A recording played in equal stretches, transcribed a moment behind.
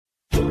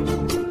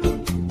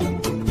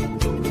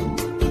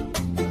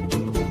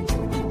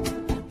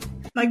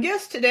My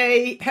guest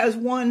today has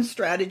one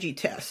strategy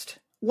test.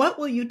 What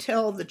will you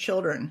tell the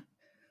children?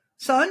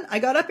 Son, I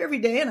got up every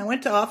day and I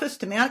went to office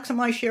to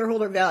maximize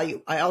shareholder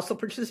value. I also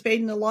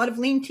participated in a lot of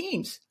lean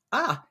teams.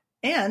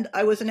 And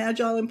I was an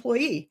agile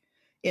employee.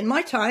 In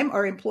my time,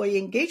 our employee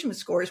engagement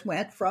scores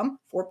went from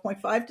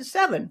 4.5 to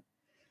 7.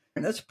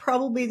 And that's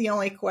probably the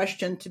only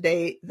question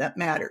today that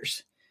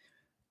matters.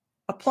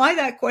 Apply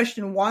that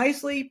question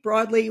wisely,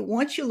 broadly.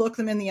 Once you look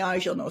them in the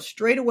eyes, you'll know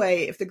straight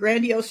away if the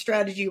grandiose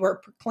strategy you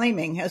are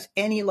proclaiming has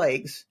any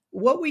legs.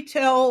 What we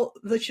tell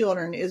the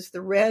children is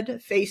the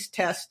red face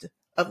test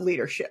of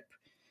leadership.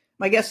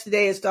 My guest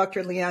today is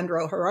Dr.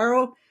 Leandro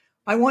Herrero.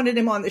 I wanted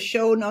him on the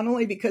show not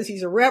only because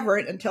he's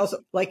irreverent and tells it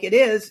like it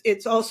is,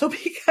 it's also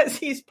because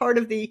he's part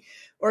of the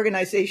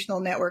Organizational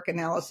Network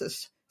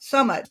Analysis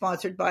Summit,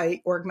 sponsored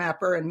by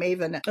OrgMapper and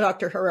Maven.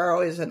 Dr.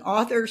 Herrero is an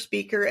author,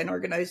 speaker, and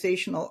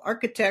organizational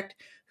architect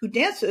who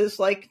dances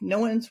like no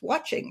one's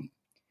watching.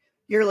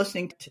 You're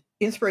listening to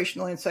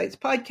Inspirational Insights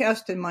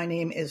podcast, and my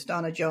name is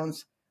Donna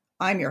Jones.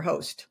 I'm your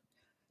host.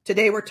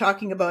 Today, we're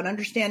talking about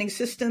understanding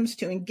systems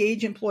to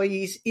engage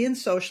employees in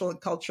social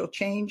and cultural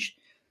change.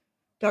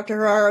 Dr.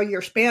 Herrero,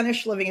 you're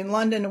Spanish, living in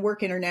London and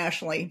work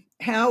internationally.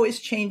 How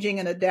is changing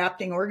and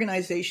adapting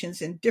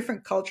organizations in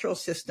different cultural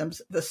systems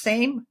the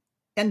same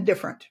and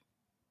different?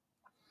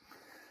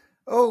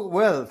 Oh,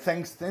 well,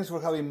 thanks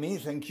for having me.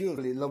 Thank you.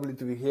 Really lovely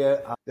to be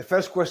here. The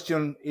first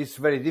question is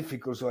very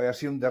difficult, so I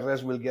assume the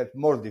rest will get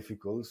more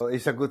difficult. So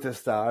it's a good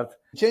start.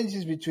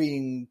 Changes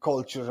between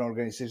cultures and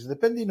organizations,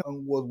 depending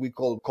on what we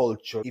call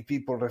culture. If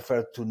people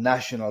refer to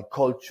national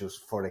cultures,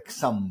 for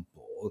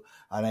example,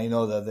 and I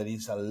know that there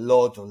is a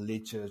lot of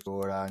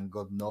literature and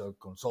God knows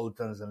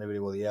consultants and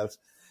everybody else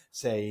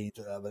saying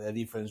the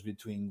difference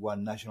between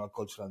one national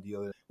culture and the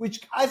other,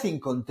 which I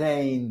think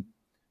contain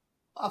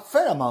a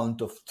fair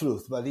amount of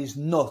truth, but it's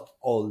not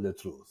all the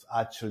truth.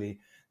 Actually,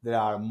 there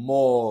are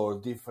more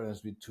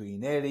difference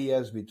between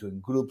areas, between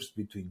groups,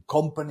 between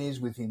companies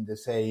within the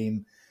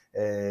same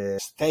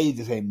state,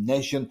 the same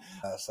nation.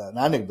 As an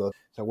anecdote,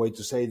 it's a way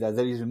to say that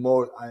there is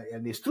more,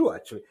 and it's true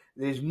actually,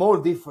 there is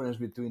more difference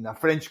between a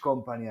French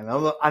company and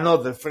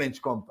another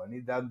French company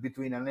than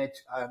between a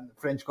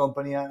French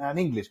company and an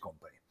English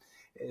company.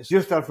 So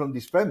you start from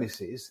these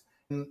premises,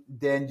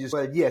 then just,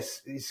 well,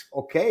 yes, it's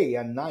okay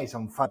and nice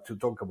and fun to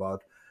talk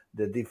about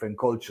the different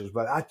cultures,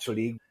 but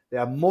actually there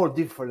are more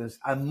differences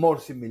and more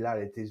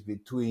similarities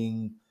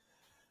between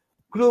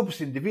groups,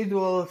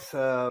 individuals,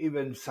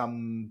 even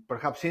some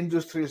perhaps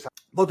industries.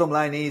 Bottom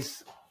line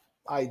is,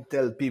 I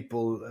tell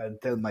people and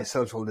tell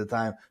myself all the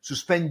time,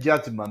 suspend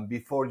judgment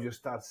before you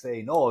start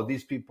saying, oh,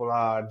 these people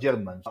are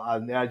Germans,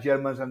 and they are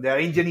Germans and they are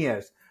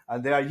engineers,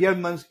 and they are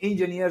Germans,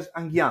 engineers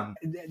and young.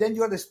 Then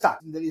you are stuck.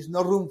 There is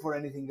no room for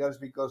anything else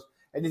because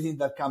anything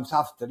that comes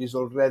after is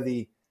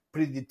already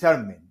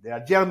predetermined. They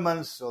are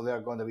Germans, so they are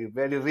going to be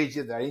very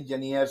rigid. They are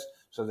engineers,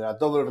 so they are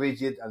double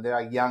rigid, and they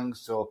are young,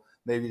 so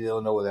maybe they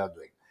don't know what they are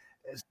doing.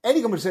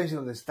 Any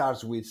conversation that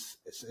starts with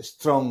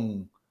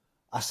strong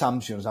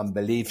assumptions and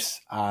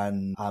beliefs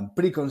and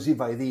preconceived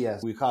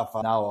ideas, we have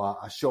now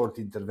a short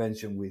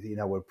intervention within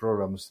our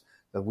programs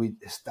that we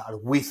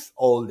start with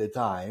all the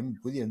time.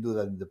 We didn't do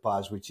that in the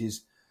past, which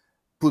is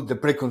put the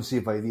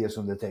preconceived ideas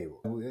on the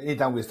table.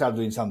 Anytime we start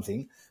doing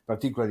something,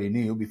 particularly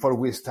new, before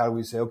we start,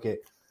 we say, okay,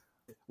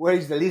 where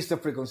is the list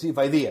of preconceived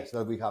ideas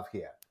that we have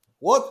here?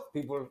 What?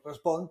 People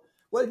respond,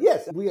 well,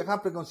 yes, we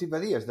have preconceived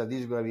ideas that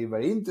this is going to be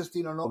very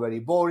interesting or not, very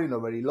boring or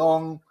very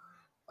long,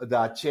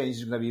 that change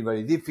is going to be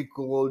very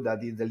difficult,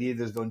 that if the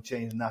leaders don't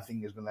change,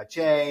 nothing is going to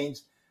change,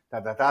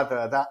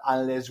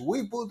 unless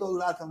we put all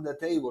that on the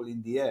table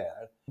in the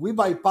air, we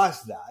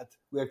bypass that.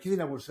 We are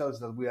kidding ourselves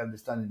that we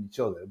understand each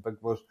other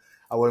because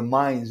our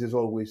minds is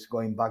always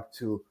going back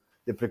to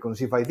the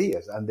preconceived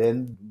ideas, and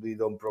then we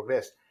don't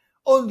progress.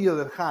 On the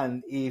other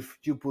hand, if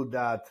you put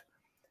that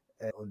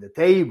on the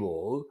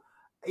table,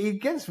 it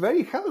gets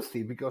very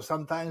healthy because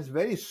sometimes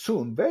very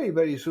soon, very,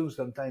 very soon,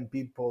 sometimes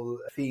people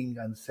think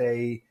and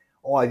say,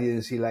 oh, I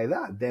didn't see like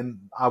that. Then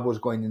I was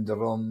going in the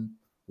wrong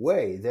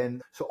way.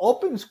 Then so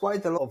opens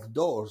quite a lot of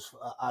doors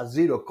at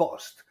zero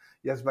cost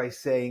just by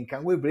saying,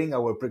 can we bring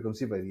our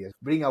preconceived ideas,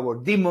 bring our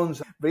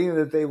demons, bring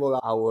to the table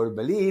our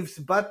beliefs,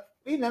 but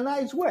in a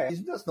nice way.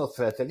 It's just not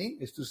threatening.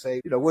 It's to say,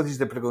 what is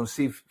the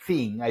preconceived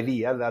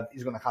idea that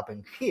is going to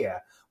happen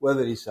here,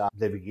 whether it's at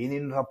the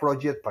beginning of a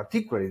project,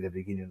 particularly the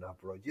beginning of a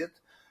project,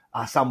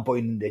 at some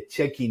point in the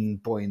check-in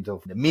point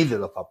of the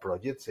middle of a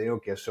project, say,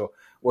 okay, so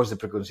what's the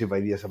preconceived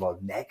ideas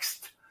about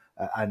next?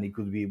 And it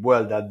could be,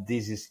 well, that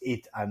this is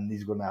it and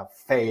it's going to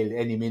fail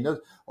any minute,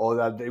 or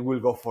that it will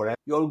go forever.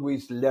 You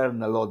always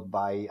learn a lot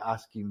by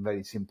asking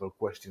very simple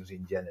questions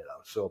in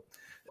general. So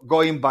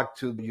going back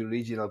to the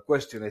original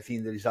question, I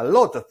think there is a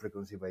lot of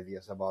preconceived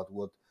ideas about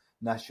what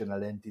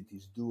national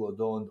entities do or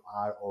don't,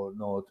 are or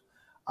not.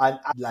 And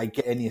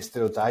like any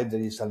stereotype, there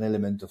is an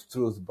element of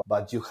truth,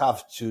 but you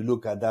have to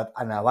look at that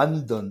and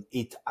abandon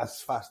it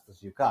as fast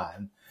as you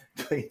can,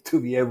 to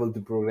be able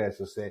to progress.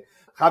 So say,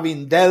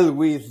 having dealt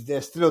with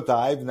the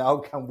stereotype, now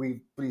can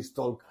we please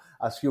talk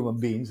as human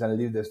beings and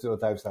leave the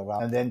stereotypes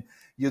around? And then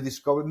you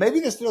discover maybe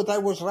the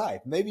stereotype was right.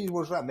 Maybe it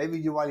was right. Maybe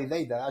you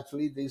validate that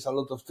actually there's a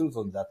lot of truth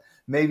on that.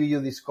 Maybe you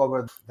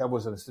discovered that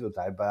was a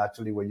stereotype, but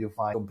actually what you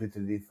find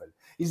completely different.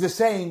 It's the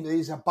same. There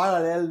is a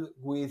parallel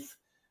with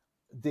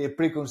the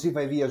preconceived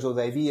ideas or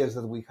the ideas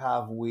that we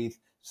have with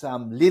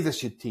some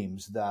leadership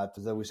teams that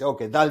we say,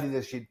 okay, that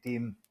leadership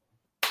team,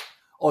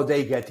 oh,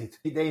 they get it.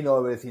 They know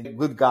everything.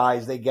 Good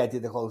guys, they get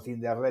it, the whole thing.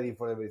 They're ready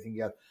for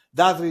everything else.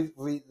 That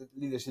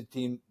leadership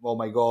team, oh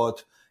my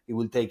God, it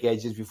will take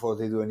ages before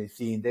they do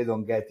anything. They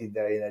don't get it.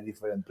 They're in a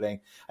different plane.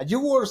 And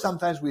you work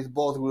sometimes with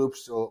both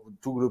groups or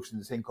two groups in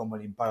the same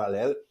company in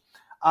parallel.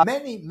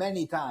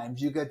 Many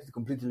times you get it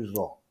completely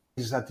wrong.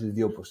 It's exactly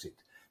the opposite.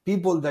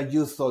 People that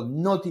you thought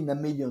not in a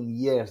million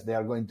years they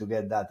are going to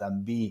get that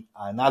and be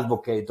an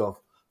advocate of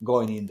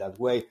going in that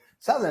way,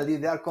 suddenly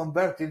they are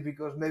converted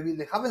because maybe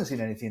they haven't seen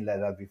anything like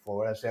that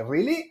before. And say,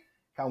 really?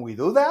 Can we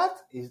do that?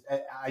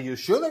 Are you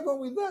sure they're going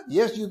with that?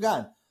 Yes, you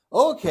can.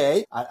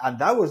 Okay. And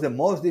that was the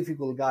most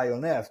difficult guy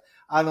on earth.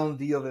 And on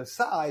the other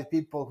side,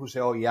 people who say,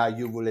 oh yeah,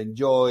 you will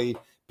enjoy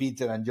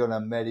Peter and John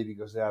and Mary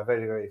because they are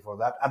very ready for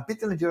that. And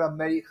Peter and John and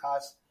Mary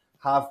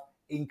have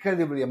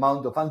incredibly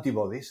amount of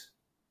antibodies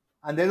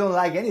and they don't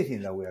like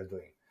anything that we are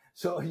doing.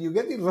 So you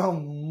get it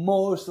wrong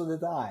most of the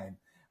time.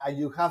 And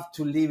you have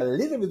to leave a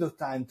little bit of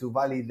time to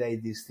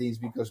validate these things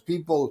because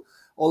people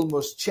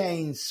almost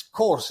change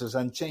courses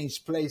and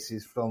change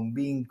places from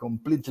being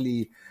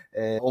completely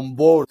on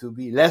board to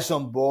be less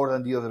on board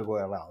and the other way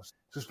around.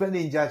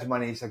 Suspending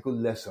judgment is a good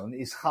lesson.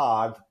 It's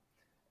hard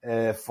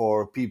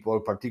for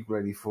people,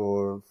 particularly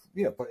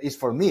it's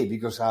for me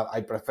because I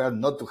prefer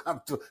not to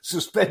have to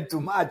suspend too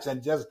much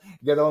and just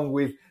get on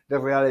with the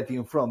reality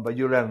in front, but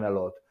you learn a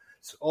lot.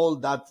 So all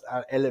that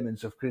are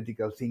elements of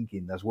critical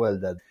thinking as well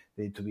that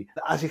need to be.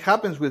 As it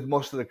happens with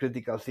most of the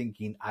critical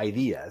thinking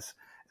ideas,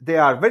 they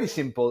are very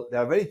simple, they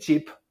are very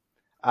cheap,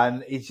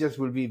 and it just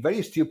will be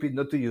very stupid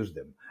not to use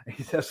them.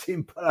 It's as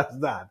simple as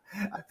that.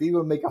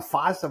 People make a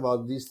fuss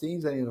about these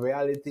things, and in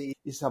reality,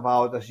 it's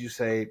about, as you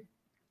say,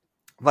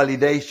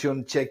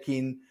 validation,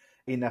 checking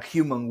in a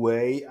human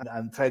way,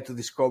 and try to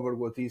discover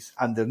what is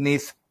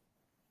underneath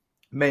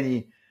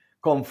many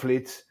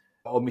conflicts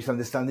or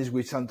misunderstandings,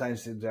 which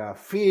sometimes there are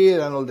fear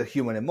and all the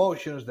human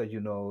emotions that you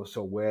know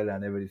so well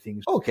and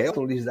everything. Okay, at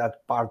least that's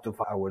part of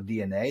our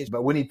DNA,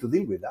 but we need to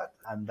deal with that.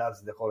 And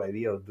that's the whole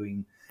idea of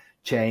doing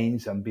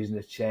change and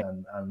business change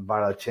and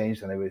viral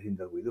change and everything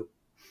that we do.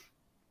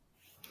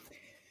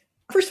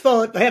 First of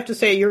all, I have to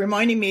say, you're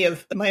reminding me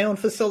of my own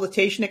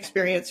facilitation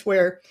experience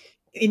where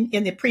in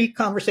the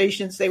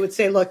pre-conversations, they would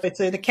say, look,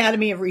 it's an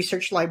Academy of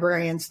Research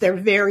Librarians. They're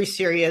very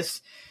serious.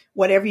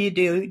 Whatever you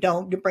do,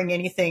 don't bring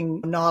anything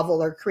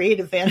novel or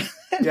creative in.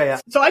 Yeah.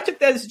 So I took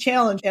that as a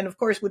challenge and, of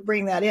course, would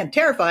bring that in.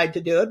 Terrified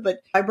to do it,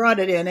 but I brought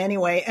it in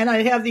anyway. And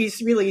I have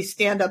these really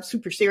stand-up,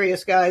 super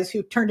serious guys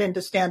who turned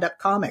into stand-up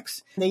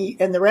comics.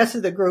 And the rest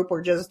of the group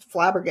were just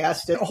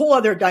flabbergasted. A whole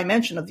other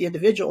dimension of the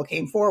individual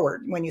came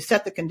forward. When you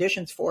set the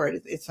conditions for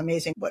it, it's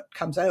amazing what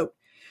comes out.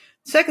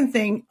 Second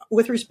thing,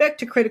 with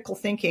respect to critical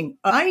thinking,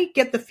 I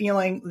get the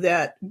feeling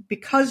that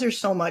because there's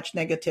so much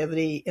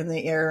negativity in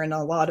the air and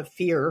a lot of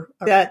fear,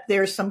 that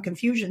there's some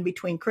confusion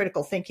between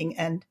critical thinking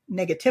and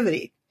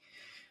negativity.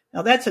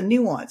 Now, that's a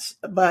nuance,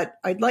 but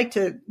I'd like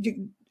to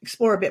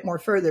explore a bit more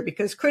further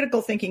because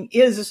critical thinking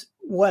is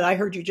what I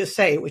heard you just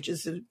say, which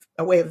is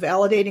a way of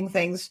validating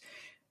things.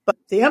 But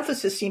the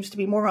emphasis seems to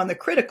be more on the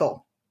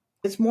critical.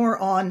 It's more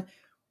on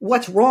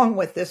what's wrong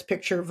with this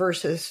picture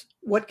versus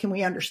what can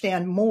we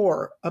understand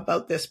more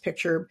about this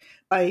picture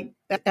by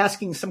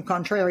asking some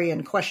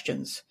contrarian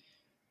questions.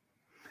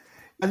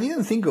 I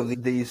didn't think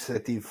of this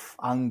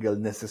angle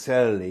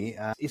necessarily.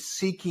 It's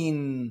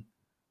seeking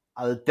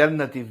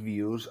alternative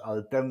views,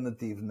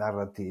 alternative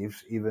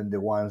narratives, even the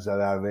ones that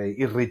are very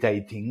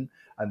irritating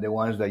and the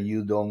ones that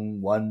you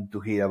don't want to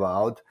hear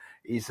about.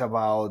 It's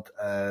about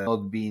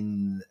not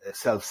being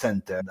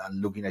self-centered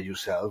and looking at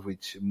yourself,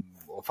 which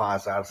of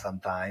us are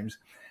sometimes.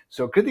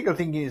 So critical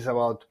thinking is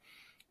about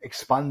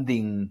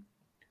expanding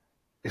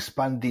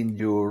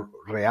your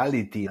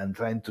reality and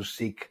trying to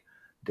seek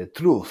the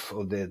truth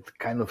or the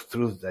kind of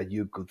truth that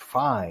you could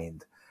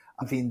find.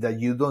 Something that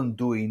you don't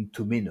do in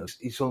 2 minutes.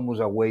 It's almost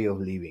a way of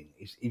living.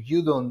 If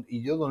you don't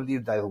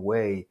live that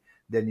way,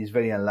 then it's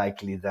very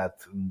unlikely that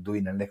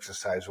doing an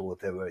exercise or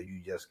whatever, you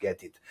just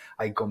get it.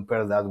 I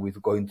compare that with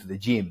going to the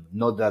gym.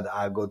 Not that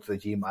I go to the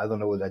gym. I don't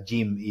know what a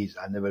gym is.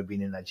 I've never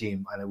been in a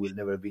gym and I will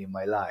never be in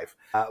my life.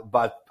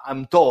 But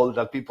I'm told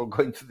that people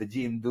going to the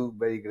gym do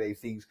very great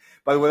things.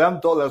 But what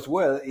I'm told as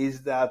well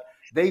is that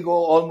they go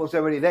almost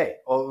every day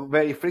or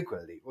very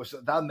frequently.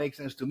 So that makes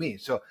sense to me.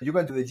 So you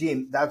go to the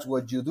gym, that's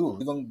what you do.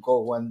 You don't go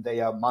one day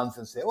a month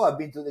and say, oh, I've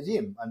been to the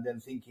gym, and then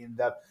thinking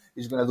that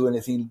it's going to do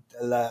anything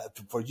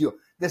for you.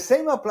 The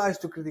same applies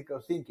to critical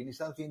thinking. It's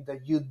something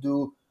that you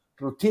do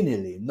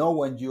routinely, not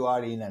when you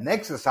are in an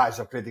exercise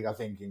of critical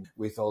thinking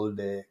with all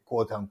the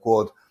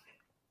quote-unquote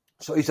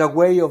So it's a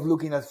way of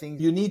looking at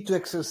things. You need to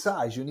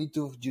exercise. You need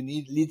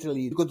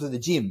literally go to the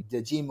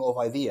gym of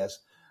ideas,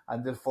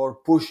 and therefore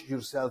push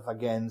yourself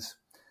against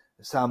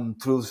some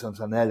truths and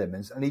some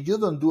elements. And if you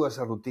don't do as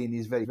a routine,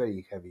 it's very,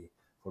 very heavy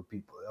for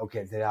people.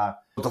 Okay, there are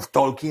a lot of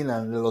talking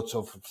and lots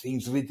of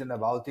things written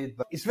about it,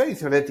 but it's very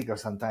theoretical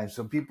sometimes.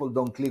 So people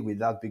don't click with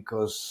that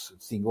because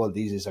think, well,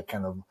 this is a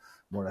kind of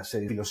more a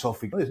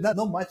philosophical. There's not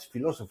much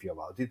philosophy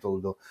about it,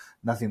 although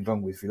nothing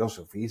wrong with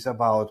philosophy. It's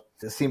about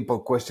the simple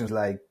questions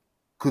like,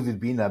 could it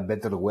be in a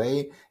better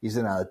way? Is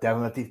there an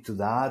alternative to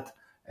that?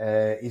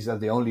 Is that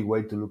the only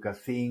way to look at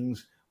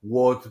things?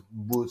 What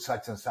would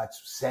such and such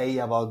say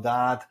about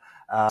that?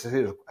 A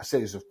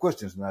series of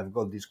questions, and I've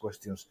got these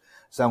questions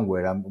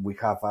somewhere. And we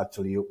have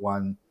actually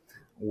one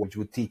which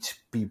would teach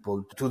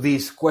people to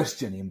this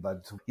questioning,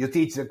 but you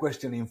teach the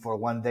questioning for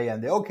one day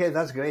and okay,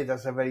 that's great,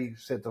 that's a very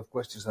set of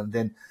questions, and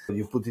then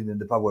you put it in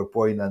the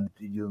PowerPoint and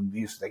you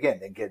use it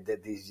again and get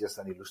that this is just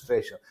an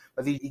illustration.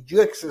 But if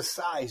you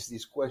exercise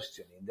this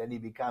questioning, then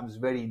it becomes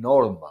very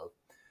normal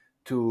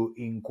to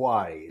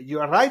inquire.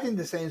 You are right in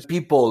the sense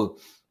people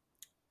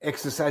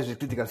exercise the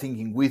critical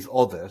thinking with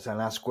others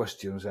and ask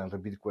questions and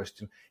repeat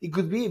questions. It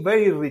could be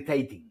very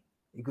irritating.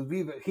 It could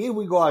be, here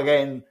we go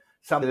again,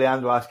 some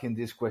Leandro asking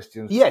these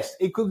questions. Yes,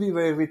 it could be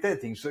very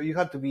irritating. So you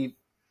have to be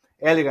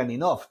elegant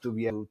enough to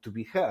be able to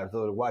be heard.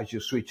 Otherwise you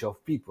switch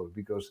off people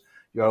because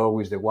you are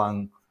always the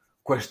one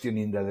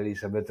questioning that there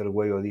is a better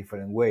way or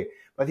different way.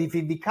 But if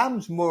it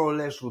becomes more or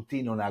less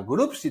routine on a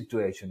group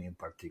situation in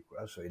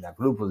particular, so in a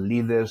group of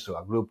leaders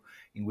or a group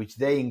in which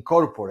they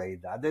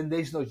incorporate that, then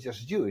there's not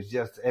just you, it's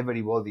just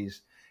everybody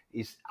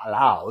is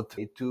allowed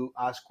to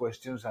ask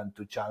questions and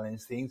to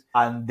challenge things.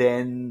 And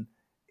then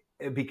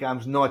it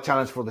becomes not a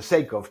challenge for the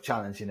sake of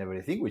challenging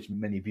everything, which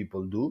many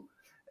people do,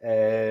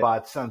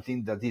 but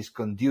something that is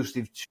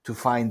conducive to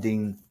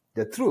finding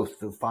the truth,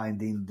 to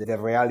finding the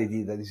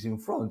reality that is in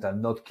front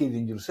and not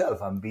kidding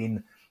yourself and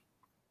being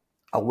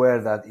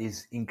aware that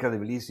it's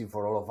incredibly easy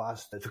for all of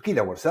us to kid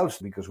ourselves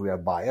because we are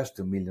biased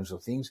to millions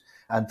of things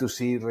and to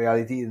see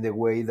reality in the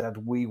way that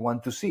we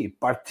want to see,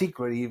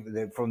 particularly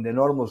from the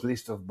enormous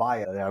list of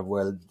bias that are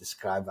well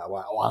described,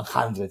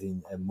 100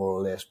 in more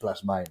or less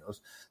plus minus.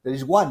 There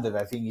is one that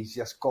I think is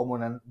just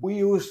common and we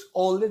use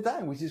all the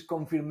time, which is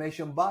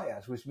confirmation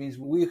bias, which means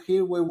we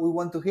hear what we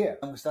want to hear.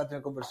 I'm starting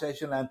a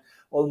conversation and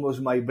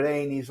almost my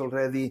brain is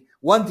already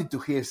wanting to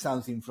hear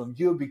something from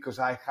you because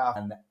I have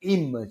an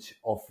image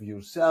of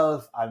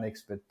yourself, an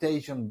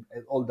expectation,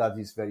 all that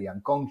is very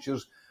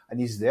unconscious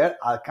and is there.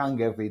 I can't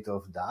get rid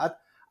of that.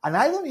 And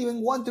I don't even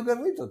want to get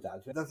rid of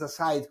that. That's a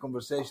side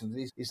conversation.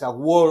 It's a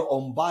war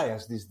on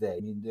bias these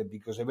days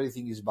because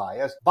everything is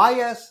biased.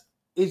 Bias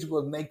is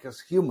what makes us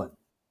human.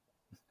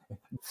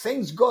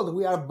 Thanks God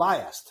we are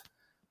biased.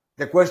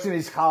 The question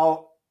is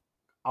how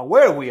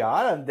aware we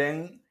are and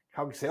then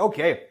how we say,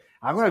 okay,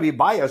 I'm going to be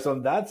biased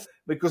on that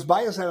because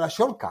bias are a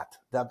shortcut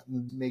that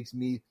makes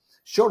me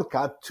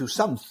shortcut to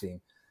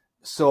something.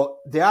 So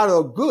they are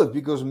all good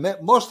because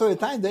most of the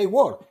time they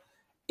work.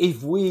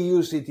 If we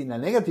use it in a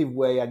negative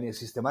way and in a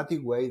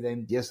systematic way,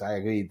 then yes, I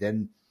agree.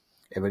 Then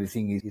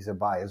everything is a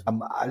bias.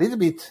 I'm a little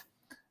bit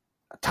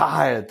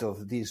tired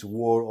of this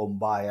war on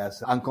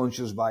bias,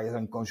 unconscious bias,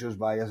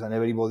 and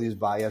everybody's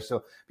biased.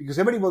 So because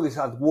everybody's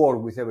at war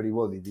with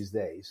everybody these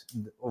days,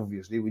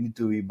 obviously we need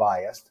to be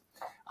biased.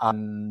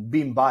 And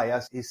being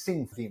biased is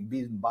sinful.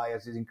 Being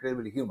biased is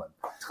incredibly human.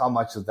 How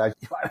much of that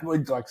you are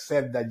going to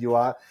accept that you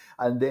are,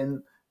 and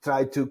then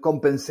try to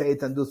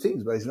compensate and do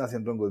things, but there's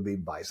nothing wrong with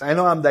being biased. I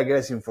know I'm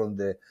digressing from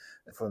the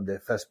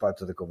first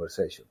part of the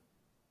conversation.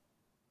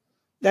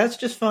 That's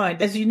just fine.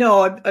 As you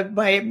know,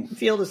 my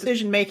field is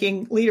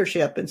decision-making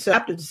leadership and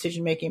adaptive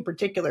decision-making in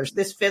particular.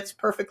 This fits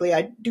perfectly.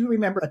 I do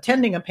remember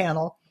attending a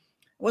panel.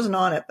 I wasn't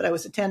on it, but I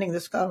was attending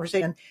this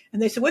conversation.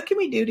 And they said, what can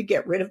we do to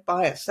get rid of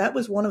bias? That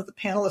was one of the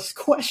panelists'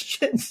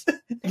 questions.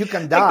 You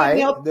can die.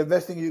 The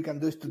best thing you can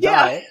do is to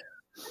die.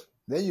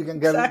 Then you can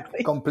get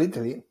it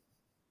completely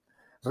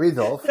rid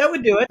of. That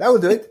would do it. That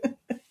would do it.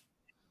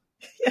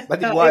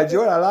 But while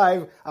you're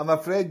alive, I'm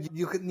afraid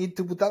you need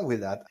to put up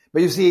with that.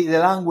 But you see, the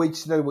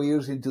language that we're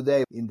using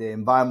today in the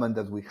environment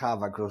that we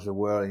have across the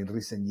world in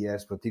recent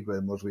years,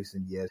 particularly the most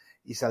recent years,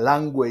 is a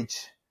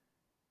language,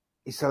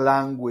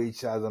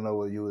 I don't know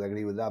whether you would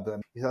agree with that,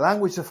 but it's a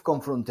language of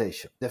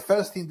confrontation. The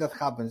first thing that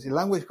happens is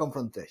language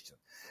confrontation.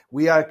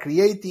 We are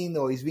creating,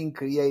 or is being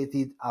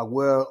created, a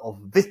world of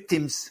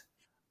victims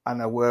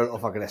and a world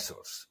of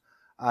aggressors.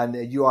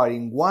 And you are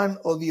in one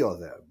or the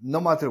other,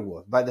 no matter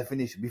what, by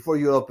definition, before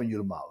you open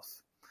your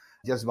mouth,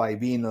 just by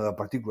being of a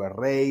particular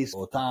race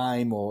or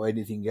time or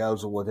anything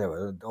else or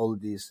whatever, all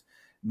these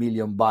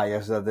million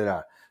biases that there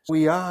are.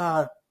 We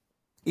are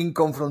in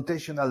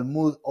confrontational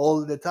mood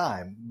all the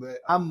time.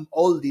 I'm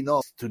old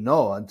enough to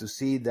know and to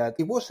see that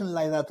it wasn't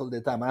like that all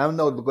the time. And I'm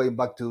not going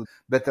back to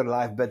better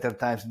life, better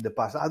times in the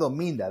past. I don't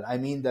mean that. I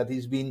mean that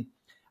it's been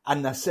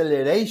an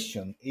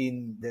acceleration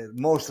in the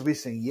most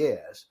recent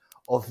years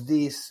of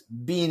this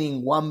being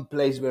in one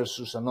place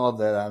versus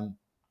another and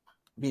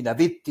being a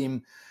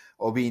victim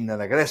or being an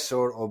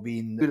aggressor, or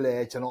being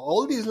village, and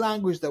all this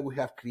language that we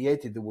have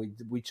created,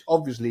 which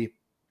obviously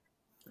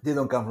they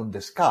don't come from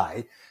the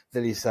sky.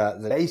 There is a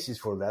basis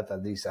for that,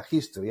 and there is a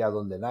history. I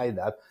don't deny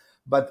that.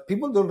 But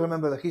people don't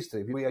remember the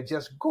history. We are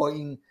just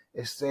going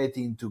straight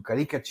into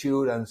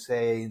caricature and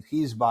saying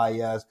he's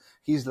biased,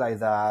 he's like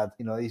that,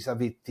 he's a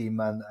victim,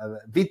 and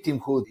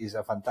victimhood is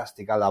a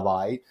fantastic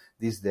alibi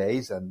these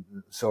days. And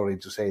sorry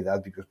to say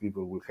that because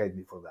people will hate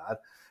me for that.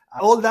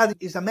 All that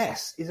is a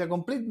mess. It's a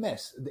complete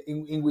mess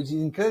in which it's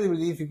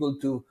incredibly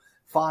difficult to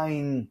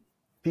find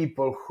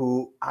people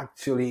who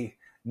actually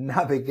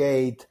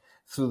navigate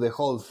through the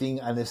whole thing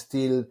and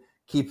still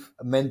keep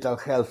mental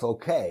health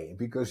okay,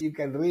 because you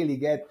can really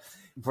get,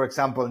 for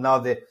example,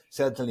 now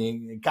certainly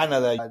in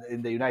Canada,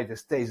 in the United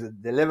States,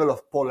 the level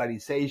of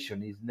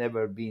polarization has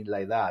never been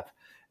like that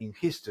in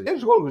history.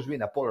 There's always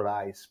been a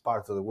polarized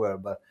part of the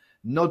world, but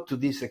not to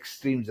these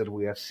extremes that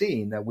we are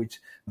seeing, which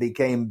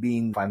became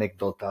being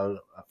anecdotal,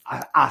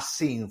 as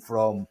seen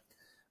from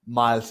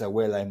miles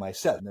away like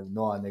myself. There's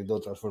no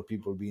anecdotal for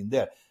people being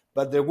there.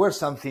 But there was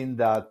something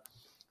that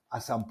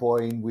at some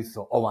point we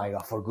thought, oh my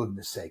God, for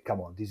goodness sake,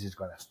 come on, this is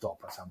going to stop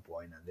at some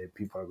point, and the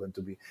people are going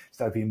to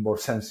start being more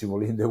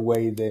sensible in the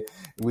way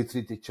we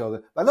treat each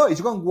other. But no,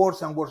 it's gone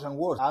worse and worse and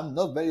worse. I'm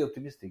not very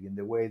optimistic in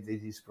the way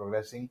this is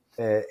progressing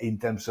in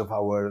terms of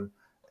our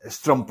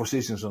strong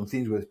positions on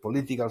things with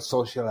political,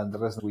 social, and the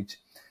rest, which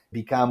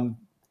become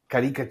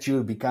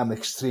caricature, become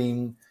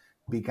extreme,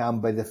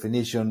 become by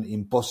definition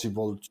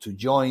impossible to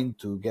join,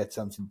 to get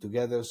something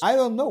together. So I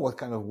don't know what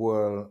kind of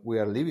world we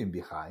are leaving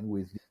behind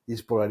with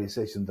this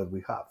polarization that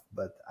we have.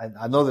 But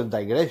another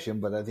digression,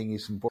 but I think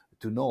it's important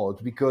to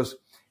note, because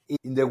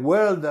in the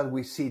world that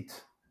we sit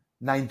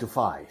 9 to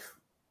 5,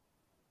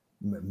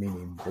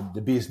 meaning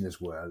the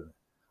business world,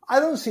 I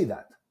don't see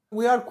that.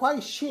 We are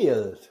quite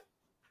shielded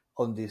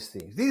on these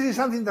things. This is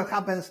something that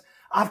happens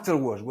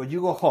afterwards, when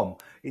you go home,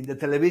 in the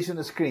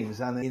television screens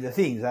and in the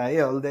things,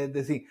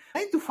 the thing.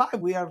 9 to 5,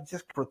 we are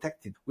just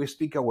protected. We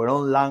speak our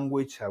own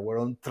language, our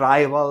own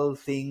tribal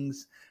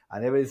things,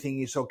 and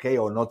everything is okay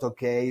or not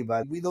okay,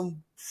 but we don't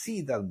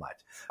see that much.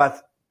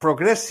 But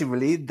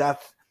progressively,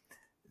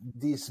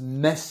 this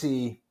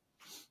messy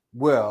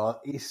world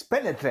is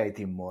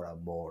penetrating more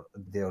and more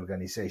the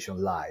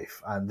organization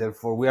life, and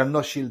therefore we are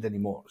not shielded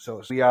anymore.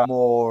 So we are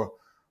more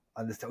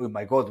understand, oh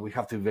my God, we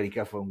have to be very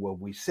careful on what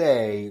we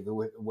say,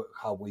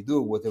 how we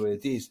do, whatever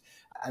it is.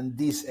 And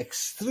this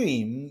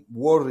extreme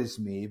worries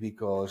me,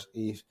 because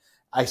if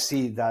I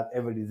see that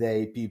every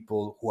day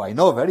people who I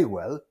know very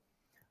well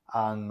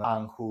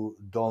and who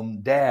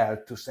don't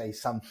dare to say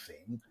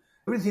something,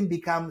 everything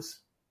becomes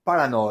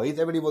paranoid.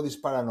 Everybody's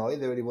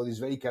paranoid. Everybody's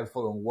very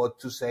careful on what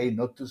to say,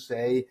 not to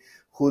say,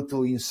 who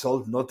to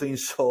insult, not to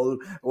insult,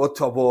 what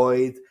to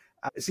avoid.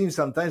 It seems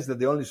sometimes that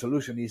the only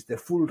solution is the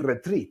full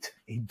retreat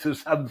into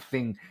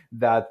something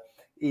that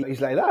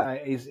is like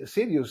that. It's a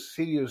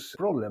serious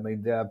problem. I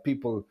mean, there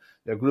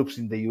are groups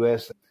in the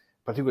US,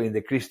 particularly in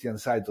the Christian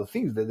side of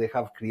things, that they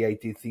have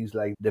created things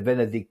like the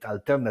Benedict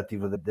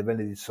alternative or the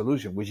Benedict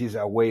solution, which is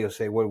a way of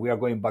saying, well, we are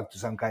going back to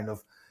some kind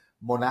of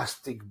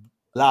monastic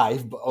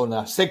life on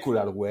a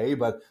secular way,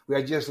 but we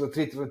are just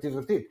retreat,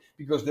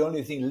 because the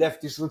only thing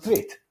left is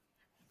retreat.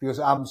 Because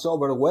I'm so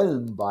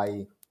overwhelmed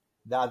by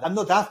that. I'm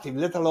not active,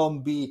 let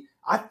alone be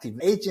active.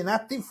 Agent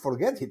active,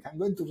 forget it. I'm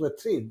going to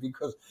retreat,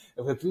 because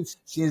retreat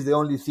seems the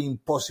only thing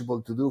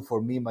possible to do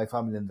for me, my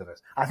family, and the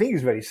rest. I think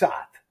it's very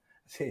sad.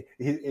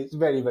 It's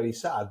very, very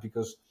sad,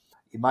 because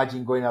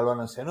imagine going alone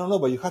and saying, no,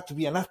 but you have to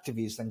be an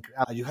activist and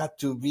you have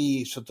to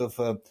be sort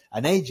of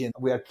an agent.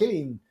 We are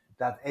killing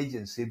that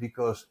agency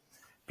because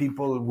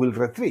people will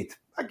retreat.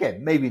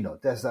 Again, maybe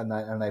not. That's an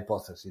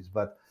hypothesis.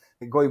 But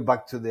going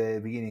back to the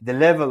beginning, the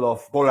level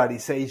of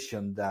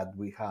polarization that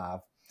we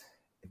have,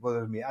 it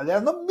bothers me. And there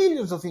are not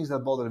millions of things that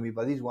bother me,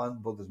 but this one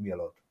bothers me a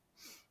lot.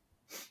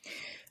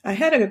 I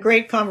had a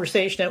great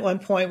conversation at one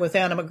point with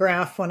Anna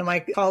McGrath, one of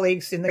my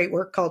colleagues in the Great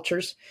Work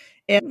Cultures.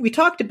 And we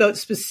talked about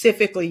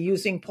specifically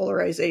using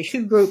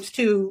polarization, two groups,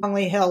 too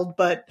strongly held,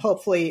 but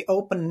hopefully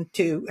open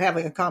to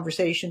having a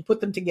conversation, put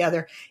them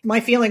together. My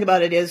feeling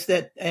about it is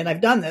that, and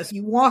I've done this,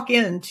 you walk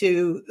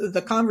into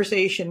the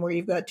conversation where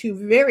you've got two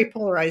very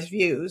polarized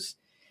views,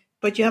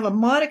 but you have a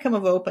modicum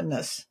of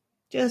openness,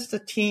 just a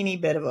teeny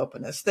bit of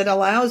openness that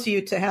allows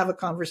you to have a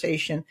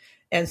conversation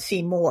and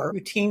see more.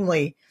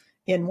 Routinely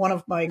in one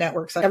of my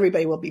networks,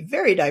 everybody will be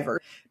very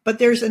diverse, but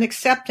there's an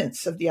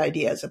acceptance of the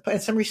ideas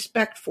and some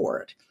respect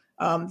for it.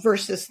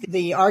 Versus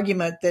the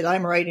argument that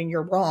I'm right and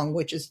you're wrong,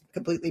 which is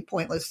completely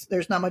pointless.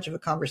 There's not much of a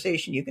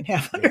conversation you can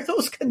have under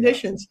those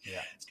conditions.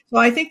 Yeah. So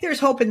I think there's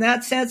hope in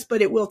that sense,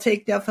 but it will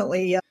take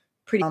definitely a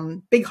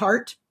pretty big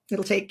heart.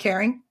 It'll take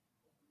caring.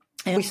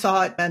 And we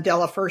saw it.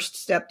 Mandela first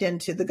stepped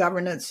into the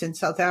governance in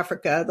South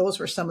Africa. Those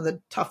were some of the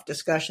tough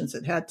discussions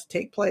that had to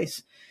take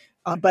place.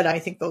 But I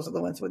think those are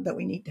the ones that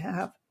we need to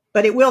have.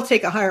 But it will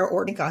take a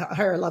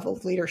higher level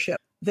of leadership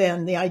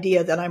than the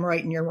idea that I'm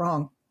right and you're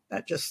wrong.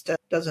 That just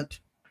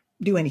doesn't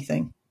do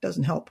anything,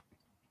 doesn't help.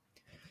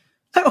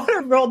 I want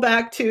to roll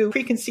back to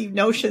preconceived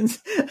notions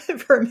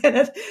for a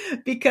minute,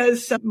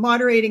 because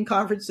moderating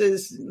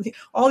conferences,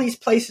 all these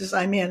places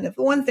I'm in, the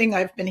one thing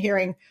I've been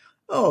hearing,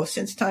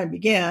 since time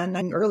began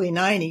in the early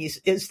 90s,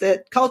 is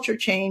that culture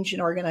change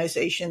in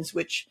organizations,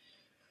 which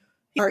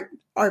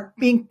are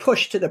being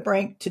pushed to the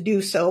brink to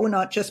do so,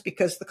 not just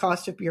because the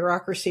cost of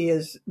bureaucracy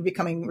is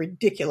becoming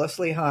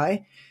ridiculously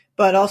high,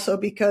 but also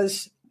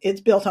because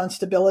it's built on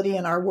stability,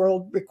 and our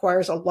world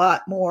requires a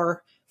lot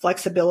more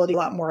flexibility, a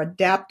lot more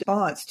adaptive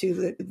response to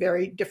the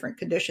very different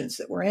conditions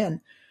that we're in.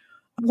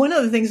 One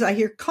of the things I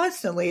hear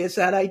constantly is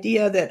that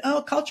idea that,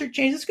 culture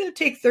change, it's going to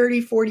take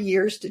 30, 40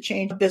 years to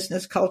change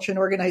business culture and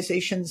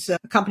organizations,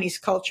 companies'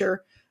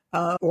 culture,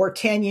 or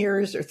 10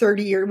 years or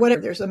 30 years,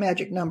 whatever. There's a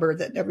magic number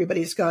that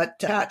everybody's got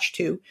attached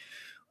to.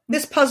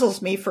 This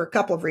puzzles me for a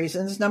couple of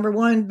reasons. Number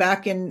one,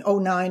 back in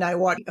 2009, I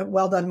watched a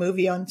well-done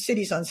movie on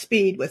Cities on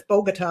Speed with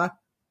Bogota. It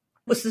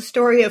was the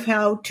story of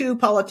how two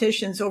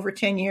politicians over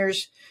 10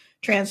 years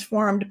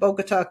transformed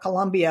Bogota,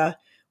 Colombia,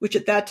 which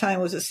at that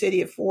time was a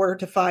city of 4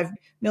 to 5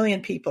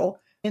 million people,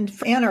 in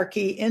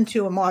anarchy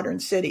into a modern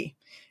city.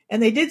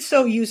 And they did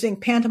so using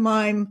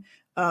pantomime,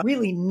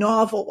 really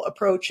novel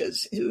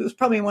approaches. It was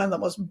probably one of the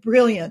most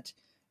brilliant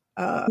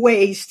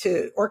ways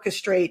to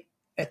orchestrate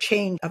a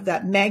change of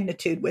that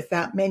magnitude with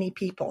that many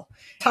people.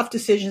 Tough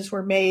decisions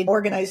were made,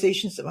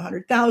 organizations of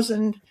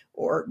 100,000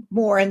 or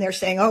more, and they're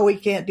saying, we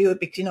can't do it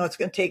because, it's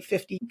going to take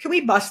 50. Can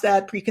we bust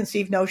that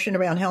preconceived notion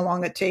around how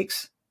long it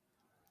takes?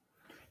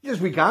 Yes,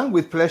 we can,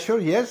 with pleasure,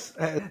 yes.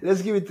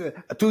 Let's give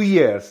it 2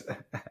 years.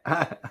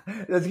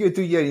 Let's give it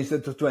 2 years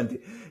instead of 20.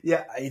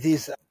 Yeah, it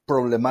is a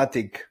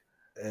problematic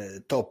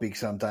topic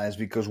sometimes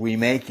because we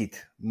make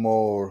it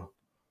more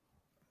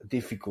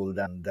difficult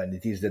than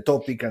it is, the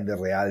topic and the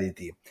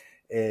reality.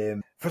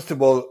 First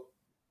of all,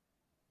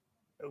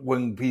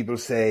 when people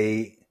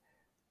say,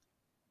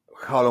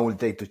 how long will it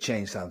take to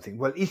change something?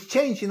 Well, it's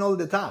changing all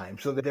the time.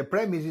 So the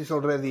premise is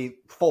already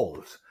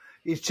false.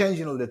 It's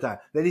changing all the time.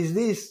 There is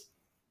this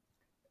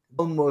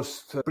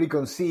almost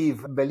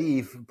preconceived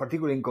belief,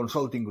 particularly in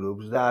consulting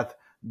groups, that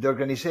the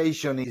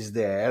organization is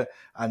there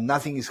and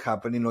nothing is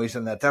happening or it's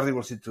in a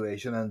terrible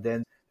situation, and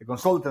then the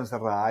consultants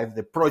arrive,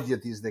 the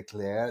project is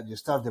declared, you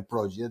start the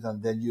project,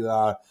 and then you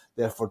are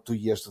there for 2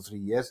 years to 3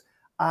 years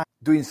and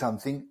doing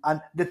something,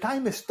 and the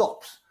time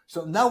stops.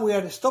 So now we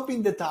are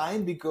stopping the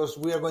time because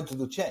we are going to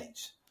do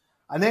change.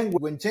 And then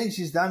when change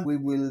is done, we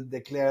will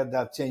declare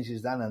that change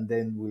is done, and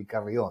then we'll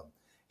carry on.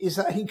 It's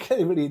an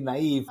incredibly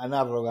naive and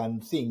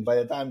arrogant thing. By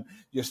the time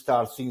you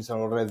start, things are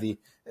already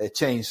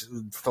changed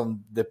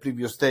from the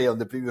previous day or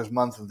the previous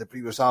month or the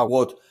previous hour.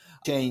 What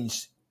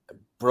change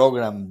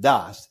program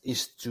does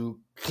is to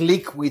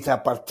click with a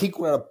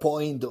particular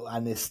point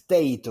and a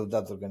state of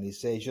that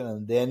organization,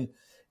 and then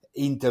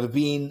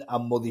intervene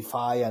and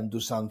modify and do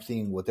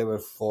something, whatever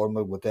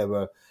format,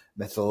 whatever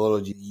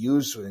methodology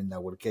use, or in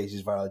our case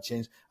is viral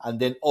change, and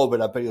then over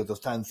a period of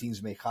time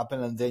things may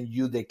happen, and then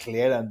you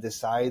declare and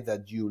decide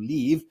that you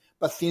leave,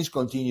 but things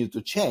continue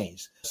to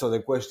change. So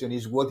the question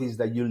is, what is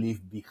that you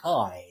leave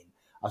behind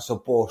as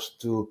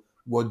opposed to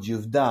what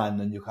you've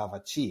done and you have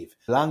achieved?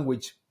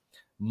 Language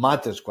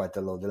matters quite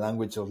a lot. The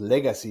language of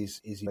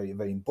legacies is very,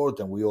 very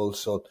important. We all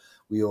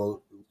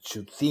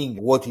should think,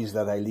 what is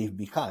that I leave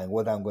behind,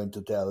 what I'm going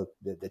to tell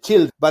the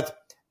children. But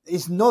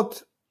it's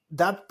not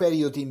that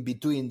period in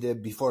between the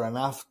before and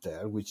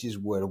after, which is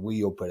where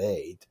we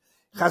operate,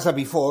 has a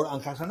before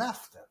and has an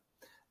after.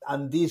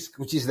 And this,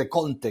 which is the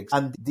context,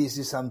 and this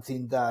is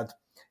something that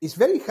is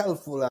very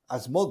helpful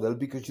as model,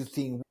 because you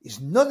think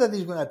it's not that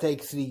it's going to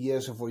take 3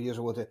 years or 4 years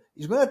or whatever.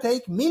 It's going to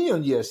take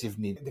million years if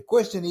needed. The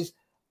question is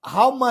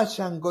how much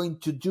I'm going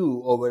to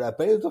do over a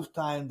period of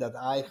time that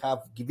I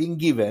have been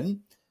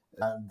given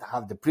and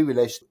have the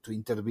privilege to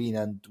intervene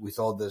and with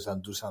others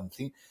and do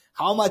something.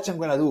 How much I'm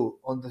going to do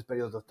on this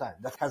period of time.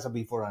 That has a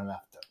before and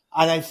after.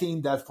 And I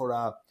think that for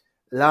a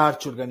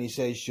large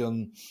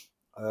organization,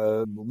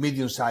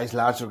 medium-sized,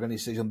 large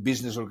organization,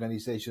 business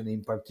organization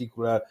in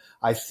particular,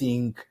 I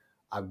think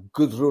a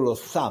good rule of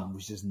thumb,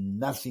 which has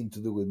nothing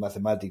to do with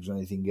mathematics or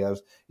anything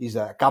else, is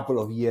a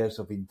couple of years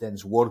of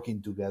intense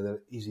working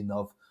together is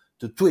enough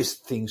to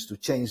twist things, to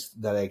change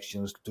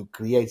directions, to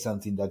create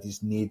something that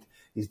is neat,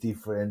 is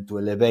different, to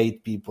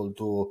elevate people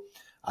to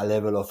a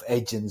level of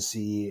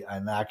agency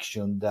and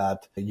action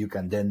that you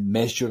can then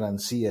measure and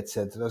see,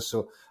 etc.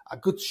 So a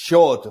good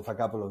shot of a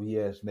couple of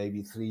years,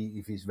 maybe 3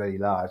 if it's very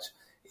large,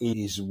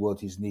 is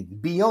what is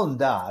needed. Beyond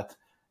that,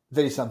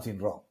 there is something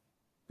wrong.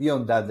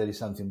 Beyond that, there is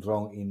something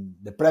wrong in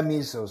the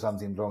premise, or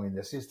something wrong in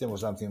the system, or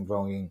something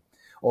wrong in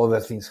other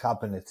things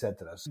happen,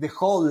 etc. So the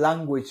whole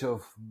language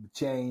of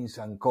change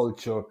and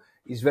culture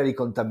is very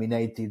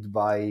contaminated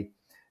by,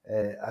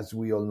 as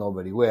we all know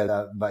very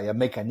well, by a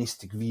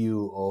mechanistic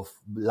view of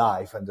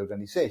life and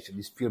organization.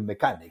 It's pure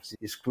mechanics.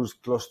 It's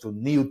close to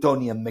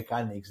Newtonian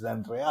mechanics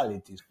than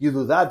reality. You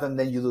do that, and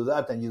then you do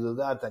that, and you do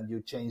that, and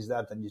you change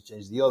that, and you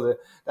change the other.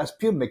 That's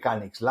pure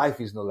mechanics. Life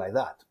is not like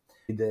that.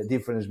 The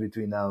difference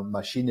between a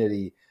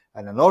machinery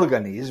and an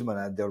organism,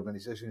 and the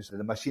organization is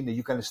the machinery,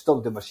 you can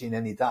stop the machine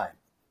anytime.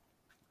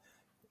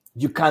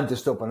 You can't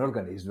stop an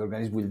organism. The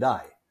organism will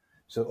die.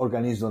 So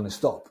organisms don't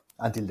stop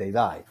until they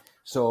die.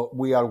 So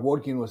we are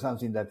working with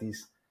something that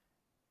is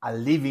a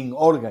living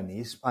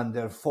organism, and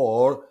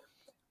therefore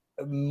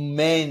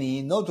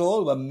many, not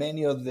all, but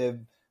many of the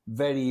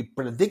very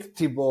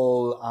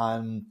predictable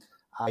and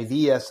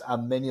ideas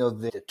and many of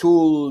the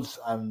tools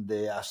and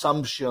the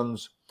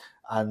assumptions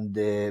and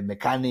the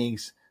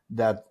mechanics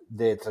that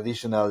the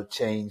traditional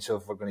change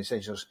of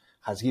organizations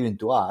has given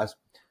to us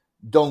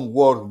don't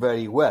work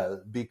very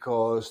well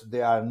because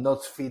they are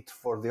not fit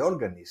for the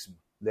organism.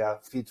 They are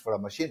fit for a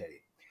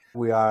machinery.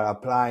 We are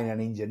applying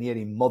an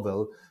engineering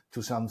model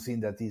to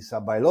something that is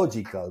a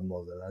biological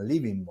model, a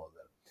living model.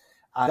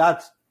 And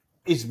that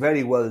is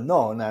very well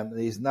known, and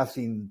there is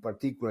nothing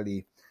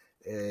particularly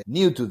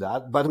new to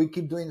that, but we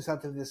keep doing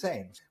exactly the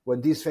same.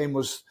 When these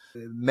famous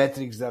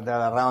metrics that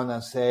are around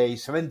and say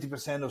 70%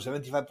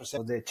 or 75%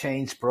 of the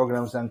change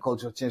programs and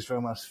cultural change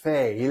programs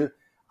fail,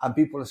 and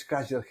people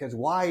scratch their heads,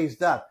 why is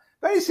that?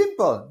 Very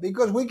simple,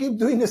 because we keep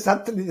doing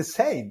exactly the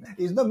same.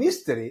 It's no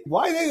mystery.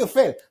 Why do you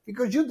fail?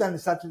 Because you've done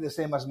exactly the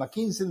same as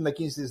McKinsey,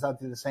 McKinsey is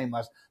exactly the same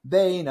as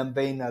Bain, and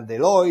Bain at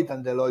Deloitte,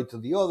 and Deloitte to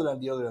the other,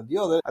 and the other, and the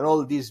other, and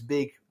all these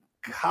big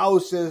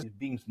houses,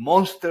 being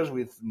monsters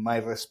with my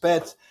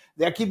respect,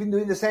 they are keeping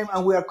doing the same,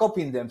 and we are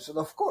copying them. So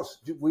of course,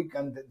 we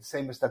can do the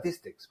same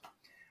statistics.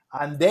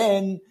 And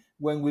then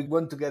when we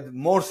want to get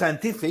more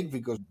scientific,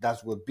 because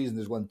that's what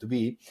business want to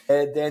be,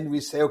 then we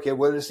say, okay,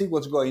 well, let's see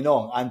what's going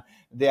on. And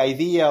the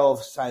idea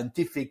of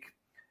scientific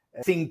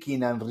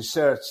thinking and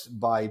research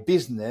by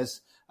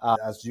business,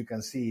 as you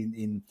can see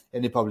in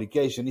any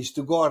publication, is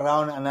to go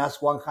around and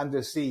ask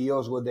 100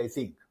 CEOs what they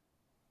think.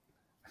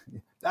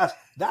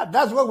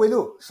 That's what we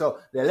do. So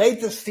the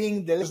latest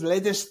thing, the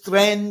latest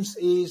trends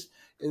is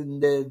in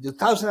the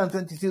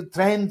 2022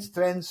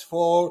 trends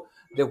for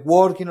the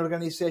work in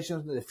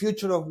organizations, the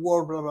future of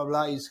work, blah, blah,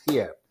 blah, is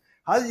here.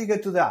 How did you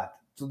get to that?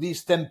 To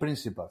these 10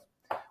 principles.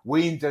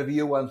 We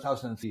interview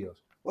 1,000 CEOs.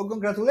 Well,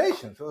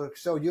 congratulations.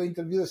 So you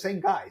interview the same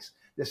guys,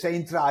 the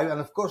same tribe. And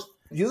of course,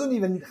 you don't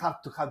even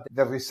have to have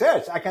the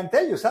research. I can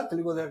tell you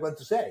exactly what they're going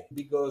to say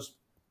because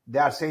they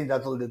are saying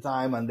that all the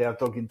time, and they are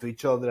talking to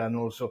each other, and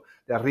also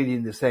they are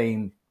reading the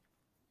same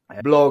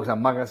blogs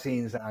and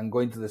magazines and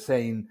going to the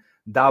same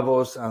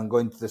Davos and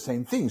going to the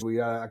same things. We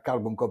are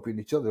carbon copying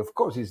each other. Of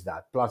course, it's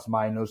that, plus,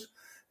 minus.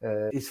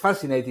 It's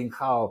fascinating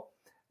how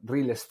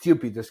really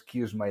stupid,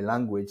 excuse my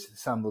language,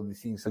 some of the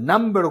things. The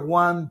number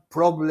one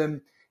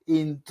problem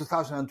in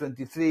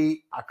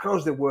 2023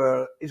 across the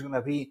world is going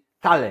to be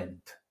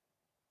talent.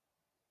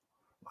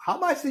 How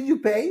much did you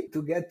pay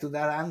to get to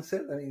that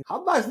answer? I mean,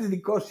 how much did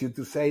it cost you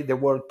to say the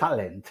word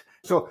talent?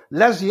 So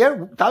last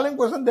year, talent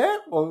wasn't there,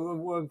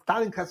 or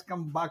talent has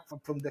come back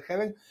from the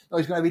heaven. No,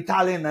 it's going to be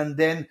talent and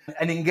then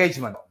an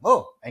engagement.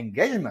 Oh,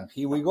 engagement.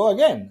 Here we go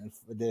again.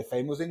 The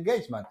famous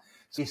engagement.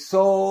 It's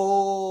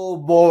so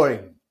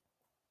boring,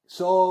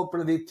 so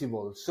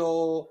predictable,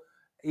 so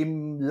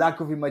in lack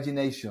of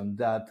imagination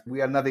that we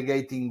are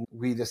navigating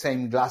with the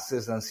same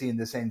glasses and seeing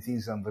the same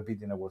things and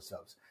repeating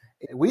ourselves.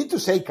 We need to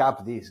shake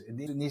up this. It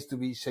needs to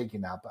be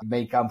shaken up. It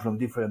may come from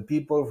different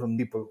people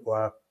who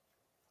are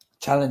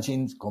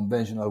challenging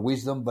conventional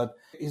wisdom, but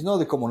it's not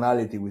the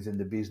commonality within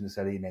the business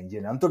arena in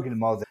general. I'm talking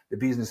about the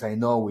business I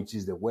know, which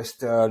is the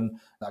Western.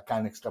 I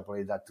can't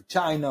extrapolate that to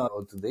China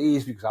or to the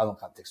East because I don't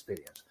have the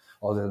experience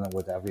other than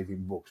what I've read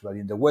in books. But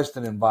in the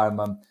Western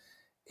environment,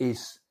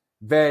 it's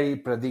very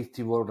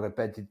predictable,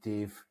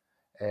 repetitive,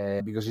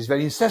 because it's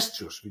very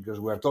incestuous, because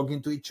we are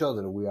talking to each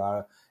other. We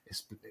are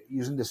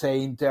using the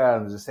same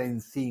terms, the same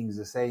things,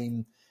 the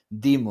same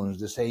demons,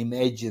 the same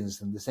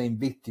agents, and the same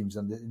victims.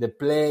 And the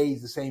play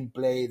is the same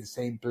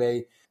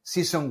play.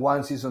 Season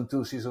 1, Season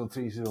 2, Season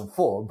 3, Season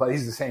 4, but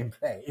it's the same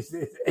play.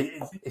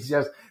 It's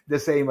just the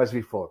same as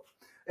before.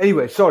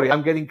 Anyway, sorry,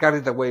 I'm getting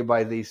carried away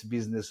by this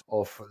business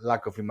of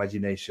lack of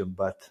imagination,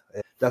 but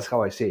that's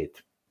how I see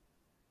it.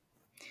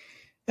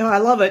 No, I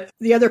love it.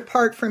 The other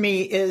part for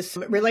me is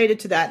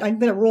related to that. I'm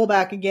going to roll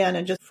back again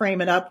and just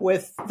frame it up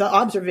with the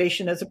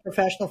observation as a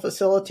professional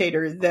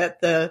facilitator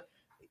that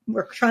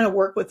we're trying to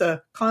work with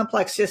a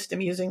complex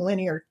system using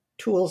linear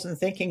tools and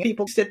thinking.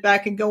 People sit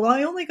back and go, well,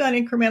 I only got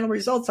incremental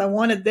results. I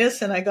wanted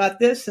this and I got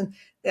this. And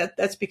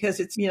that's because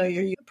it's,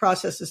 your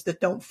processes that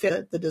don't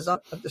fit the design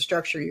of the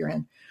structure you're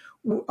in.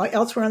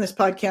 Elsewhere on this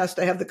podcast,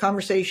 I have the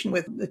conversation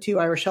with the two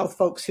Irish Health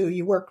folks who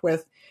you worked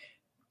with.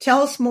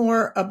 Tell us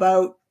more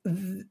about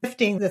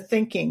shifting the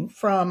thinking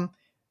from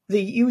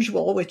the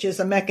usual, which is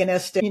a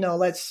mechanistic,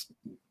 let's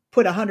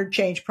put 100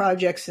 change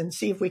projects and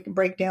see if we can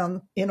break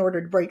down in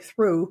order to break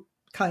through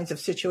kinds of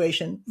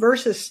situation,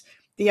 versus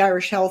the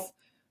Irish Health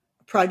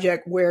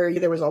project where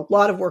there was a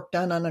lot of work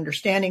done on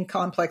understanding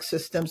complex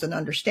systems and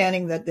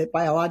understanding that the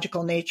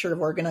biological nature of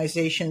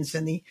organizations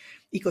and the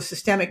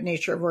ecosystemic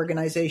nature of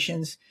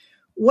organizations.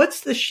 What's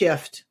the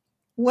shift?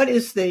 What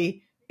is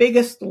the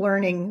biggest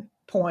learning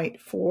point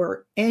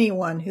for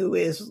anyone who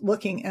is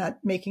looking at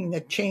making the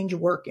change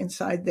work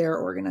inside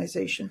their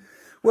organization?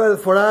 Well,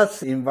 for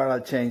us,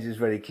 environmental change is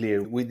very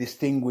clear. We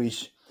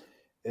distinguish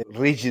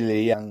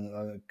rigidly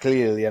and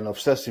clearly and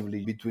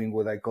obsessively between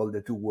what I call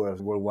the two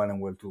worlds, world one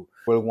and world two.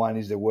 World one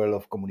is the world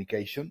of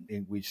communication,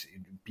 in which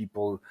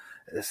people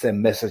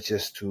send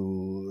messages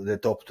to the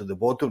top to the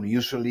bottom.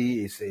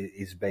 Usually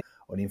it's based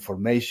on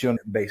information,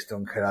 based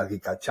on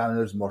hierarchical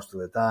channels most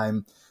of the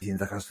time. It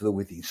has to do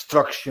with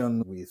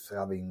instruction, with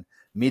having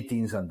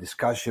meetings and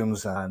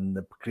discussions and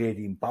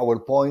creating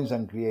PowerPoints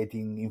and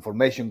creating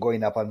information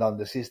going up and down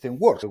the system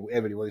works. So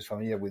everybody's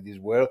familiar with this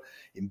world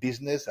in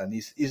business, and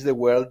is the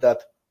world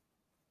that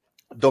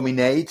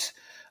dominates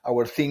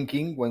our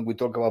thinking when we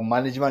talk about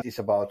management. It's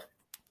about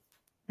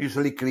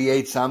usually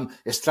create some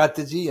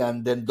strategy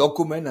and then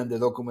document, and the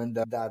document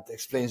that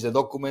explains the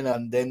document,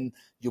 and then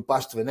you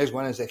pass to the next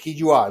one and say, here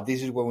you are,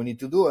 this is what we need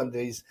to do, and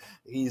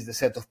here's the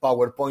set of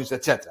PowerPoints,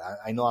 etc.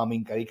 I know I'm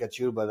in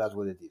caricature, but that's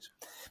what it is.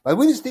 But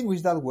we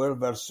distinguish that world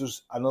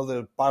versus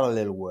another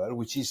parallel world,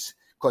 which is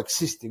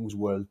coexisting with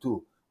world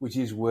two, which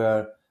is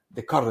where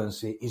the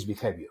currency is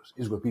behaviors,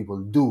 is what people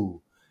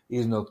do,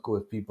 is not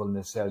what people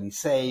necessarily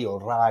say or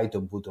write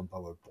or put on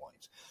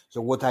PowerPoints.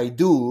 So what I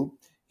do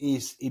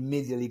is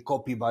immediately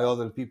copied by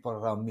other people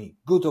around me,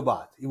 good or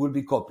bad. It will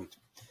be copied.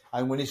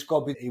 And when it's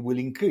copied, it will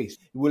increase. It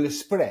will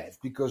spread,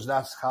 because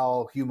that's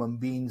how human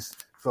beings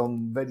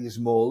from very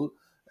small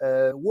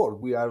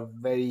work. We are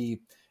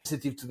very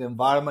sensitive to the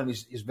environment.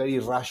 It's very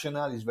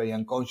rational. It's very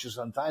unconscious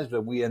sometimes,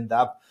 but we end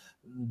up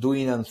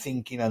doing and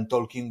thinking and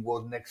talking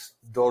what next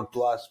door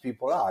to us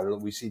people are.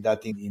 We see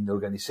that in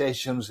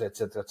organizations,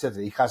 etc.,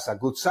 etc. It has a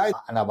good side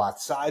and a bad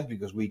side,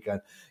 because we can,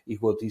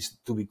 if what is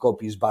to be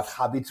copied is bad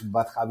habits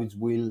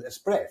will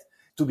spread.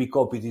 To be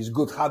copied is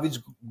good habits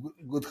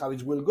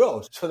will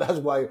grow. So that's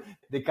why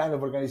the kind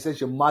of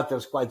organization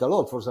matters quite a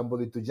lot for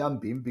somebody to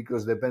jump in,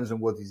 because it depends on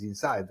what is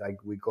inside, like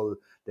we call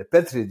the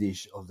petri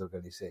dish of the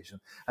organization.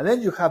 And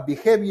then you have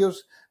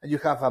behaviors, and you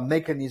have a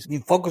mechanism. The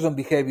focus on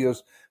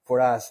behaviors for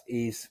us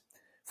is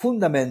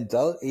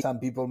fundamental. Some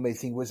people may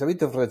think, well, it's a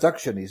bit of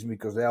reductionism,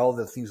 because there are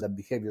other things than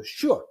behaviors.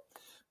 Sure.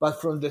 But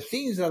from the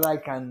things that I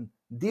can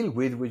deal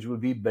with, which will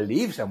be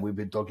beliefs, and we've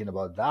been talking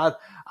about that,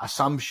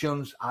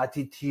 assumptions,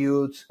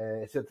 attitudes,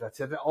 etc.,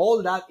 etc.,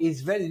 all that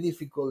is very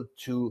difficult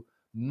to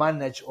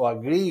manage or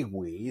agree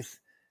with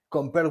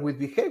compared with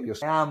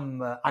behaviors. I am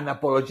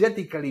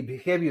unapologetically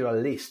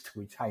behavioralist,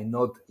 which I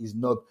know is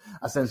not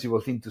a sensible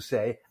thing to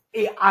say,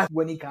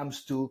 when it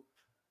comes to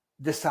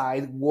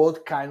decide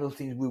what kind of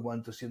things we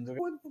want to see in the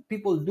what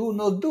people do,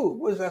 not do,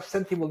 what is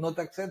acceptable, not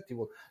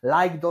acceptable,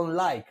 like, don't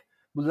like,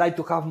 would like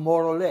to have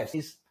more or less.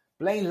 It's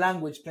plain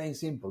language, plain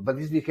simple, but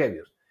it's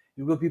behaviors.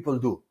 It's what people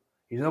do.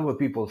 It's not what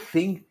people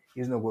think.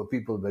 It's not what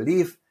people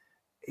believe.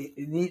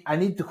 I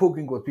need to hook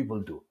in what people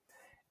do.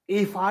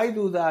 If I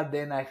do that,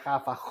 then I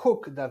have a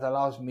hook that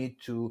allows me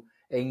to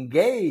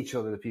engage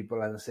other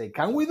people and say,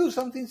 can we do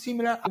something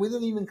similar? We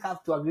don't even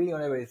have to agree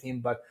on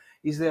everything, but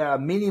is there a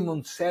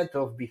minimum set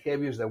of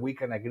behaviors that we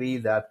can agree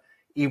that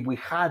if we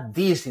had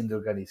this in the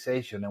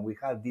organization and we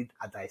had it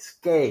at a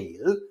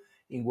scale,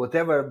 in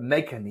whatever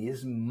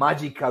mechanism,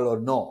 magical or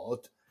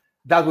not,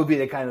 that would be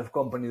the kind of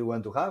company we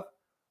want to have?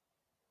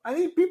 I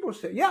think people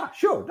say, yeah,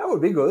 sure, that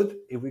would be good.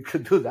 If we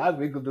could do that,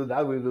 we could do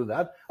that, we'll do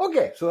that.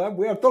 Okay, so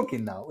we are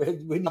talking now. We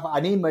have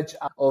an image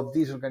of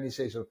this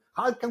organization.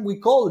 How can we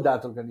call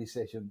that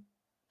organization?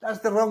 That's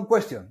the wrong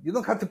question. You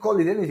don't have to call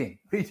it anything.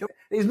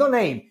 There's no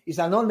name. It's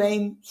a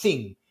no-name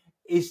thing.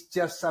 It's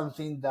just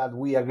something that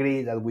we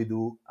agree that we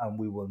do and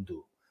we won't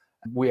do.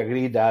 We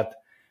agree that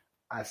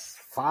as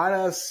far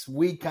as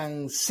we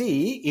can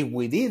see, if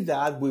we did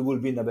that, we will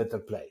be in a better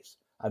place.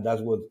 And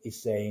that's what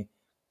it's saying,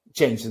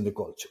 changing the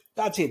culture.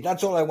 That's it.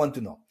 That's all I want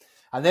to know.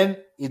 And then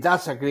if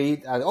that's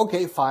agreed,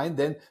 okay, fine.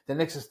 Then the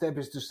next step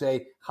is to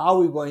say, how are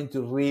we going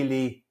to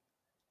really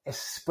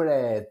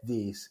spread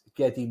this,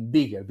 getting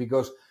bigger?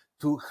 Because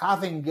to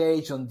have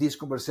engaged on this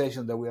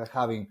conversation that we are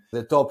having,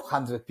 the top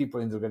 100 people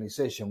in the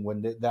organization,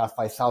 when there are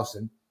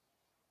 5,000,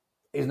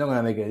 it's not going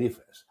to make a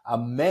difference.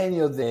 And many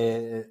of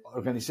the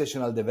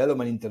organizational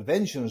development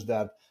interventions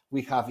that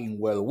we have in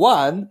Well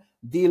One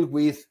deal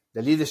with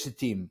the leadership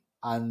team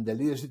and the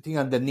leadership team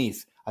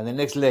underneath, and the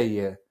next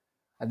layer,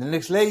 and the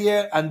next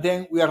layer, and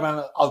then we are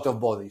run out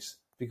of bodies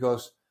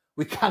because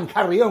we can't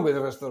carry on with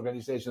the rest of the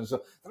organization.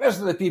 So the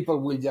rest of the people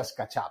will just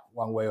catch up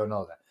one way or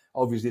another.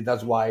 Obviously,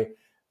 that's why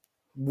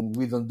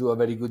we don't do a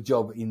very good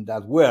job in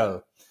that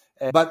world.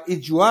 But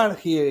if you are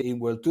here in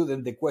World 2,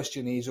 then the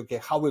question is,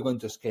 okay, how are we going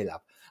to scale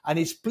up? And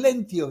it's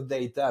plenty of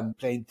data and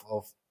plenty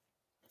of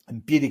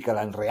empirical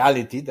and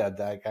reality that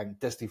I can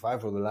testify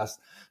for the last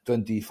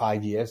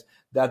 25 years,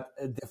 that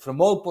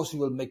from all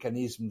possible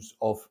mechanisms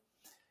of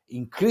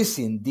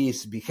increasing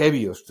these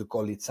behaviors, to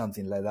call it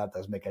something like that,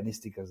 as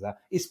mechanistic as that,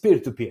 is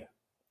peer-to-peer.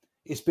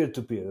 It's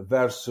peer-to-peer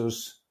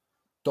versus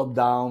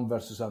top-down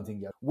versus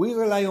something else. We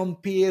rely on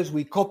peers,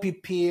 we copy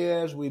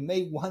peers, we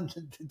may want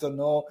to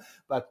know,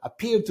 but a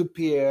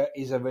peer-to-peer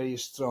is a very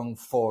strong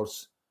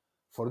force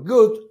for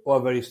good or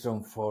a very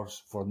strong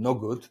force for no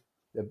good.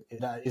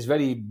 It's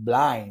very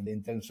blind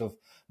in terms of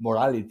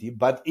morality,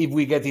 but if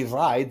we get it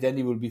right, then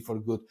it will be for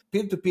good.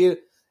 Peer-to-peer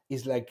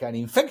is like an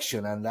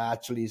infection, and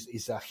actually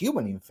is a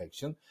human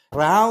infection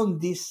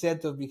around this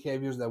set of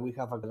behaviors that we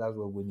have. That's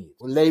what we need,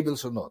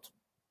 labels or not.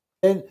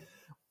 Then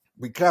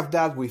we craft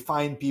that. We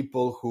find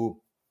people who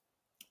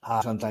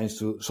sometimes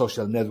through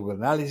social network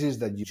analysis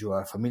that you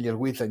are familiar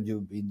with, and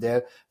you've been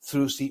there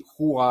through see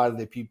who are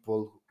the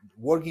people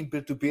working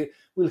peer-to-peer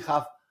will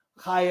have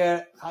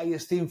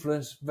highest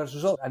influence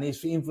versus all, and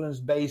it's influence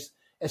based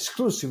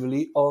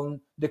exclusively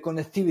on the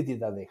connectivity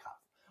that they have.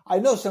 I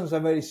know sounds a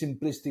very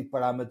simplistic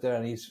parameter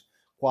and is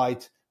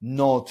quite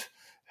not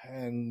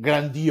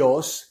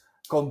grandiose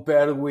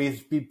compared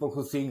with people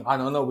who think, I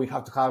don't know, we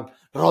have to have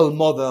role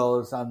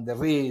models and the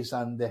risks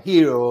and the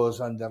heroes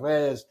and the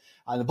rest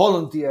and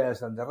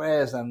volunteers and the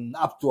rest and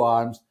up to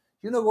arms.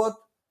 You know what?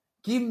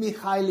 Give me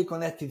highly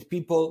connected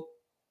people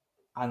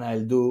and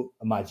I'll do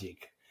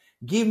magic.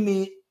 Give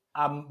me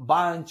a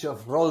bunch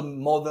of role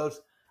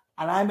models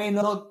and I may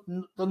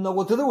don't know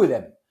what to do with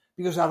them.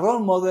 Because a role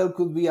model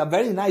could be a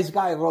very nice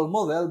guy role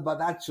model,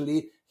 but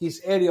actually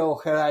his area or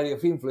her area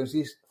of influence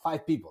is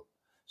 5 people.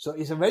 So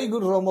it's a very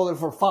good role model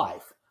for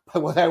 5.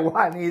 But what I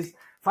want is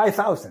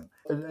 5,000.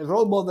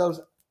 Role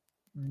models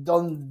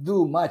don't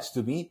do much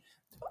to me.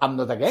 I'm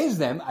not against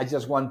them. I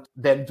just want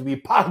them to be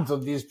part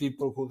of these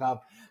people who have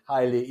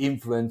highly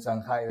influence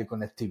and highly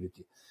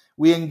connectivity.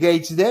 We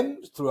engage them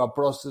through a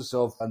process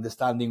of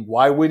understanding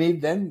why we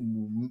need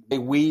them.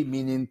 We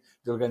meaning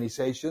the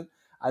organization.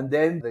 And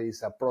then there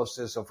is a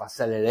process of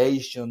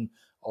acceleration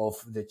of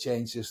the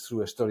changes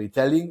through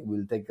storytelling.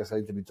 Will take us a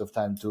little bit of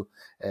time to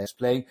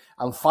explain.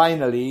 And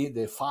finally,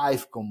 the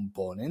 5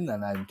 component,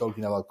 and I'm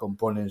talking about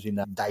components in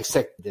a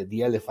dissect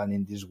the elephant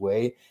in this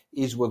way,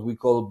 is what we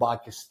call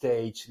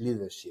backstage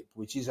leadership,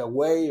 which is a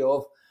way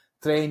of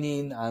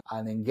training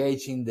and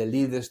engaging the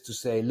leaders to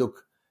say,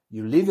 look,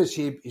 your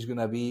leadership is going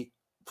to be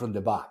from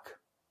the back.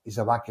 It's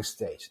a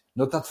backstage,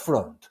 not at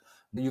front.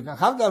 You can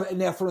have that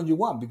any front you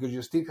want because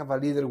you still have a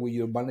leader with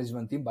your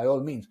management team. By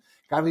all means,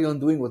 carry on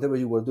doing whatever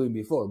you were doing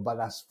before. But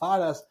as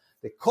far as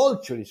the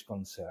culture is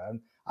concerned,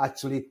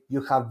 actually,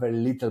 you have very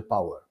little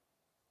power.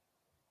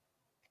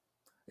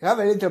 You have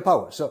very little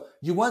power. So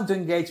you want to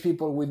engage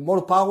people with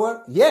more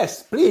power?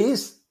 Yes,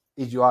 please,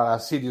 if you are a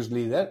serious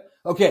leader.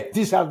 Okay,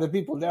 these are the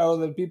people. There are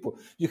other people.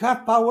 You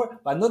have power,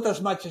 but not as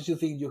much as you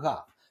think you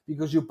have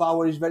because your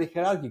power is very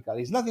hierarchical.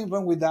 There's nothing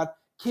wrong with that.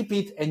 Keep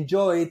it,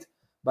 enjoy it.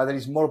 But there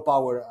is more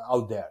power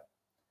out there.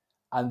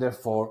 And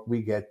therefore,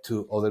 we get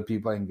to other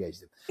people engage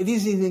them. It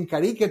is in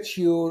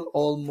caricature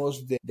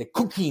almost the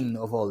cooking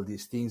of all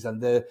these things and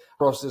the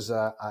process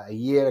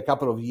a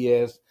couple of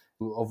years.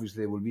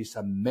 Obviously, there will be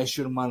some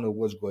measurement of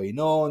what's going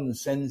on,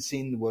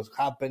 sensing what's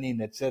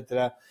happening,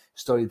 etc.,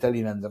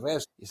 storytelling and the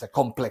rest. It's a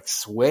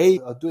complex way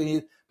of doing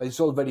it, but it's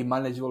all very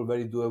manageable,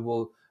 very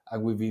doable,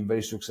 and we've been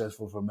very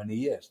successful for many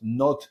years.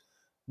 Not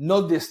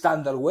the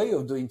standard way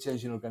of doing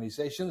change in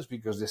organizations,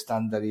 because the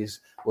standard is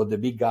what the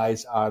big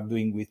guys are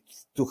doing with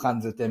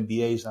 200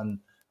 MBAs and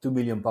 2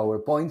 million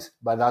PowerPoints,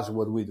 but that's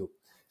what we do.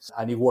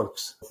 And it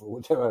works.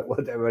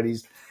 Whatever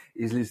is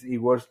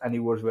it works, and it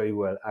works very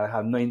well. I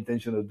have no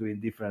intention of doing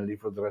differently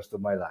for the rest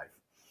of my life.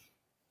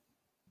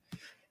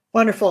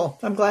 Wonderful.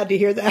 I'm glad to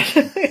hear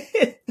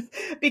that.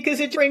 Because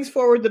it brings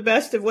forward the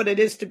best of what it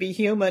is to be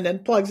human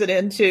and plugs it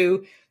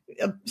into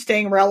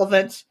staying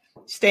relevant,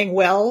 staying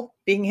well,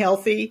 being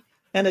healthy,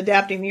 and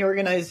adapting the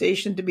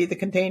organization to be the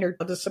container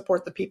to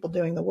support the people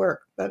doing the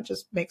work. That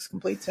just makes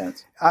complete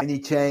sense. Any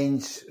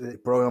change,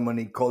 program,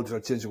 any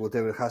cultural change, or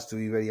whatever, has to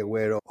be very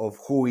aware of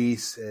who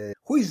is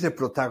the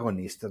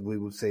protagonist, that we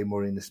would say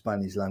more in the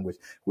Spanish language.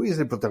 Who is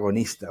the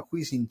protagonista? Who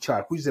is in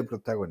charge? Who is the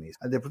protagonist?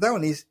 And the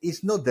protagonist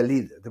is not the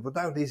leader. The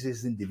protagonist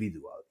is the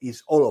individual.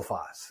 It's all of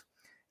us.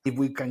 If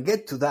we can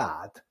get to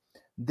that,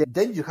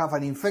 then you have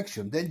an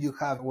infection. Then you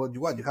have what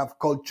you want. You have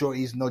culture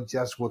is not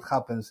just what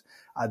happens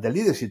at the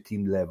leadership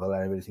team level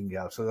and everything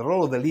else. So the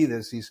role of the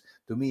leaders is,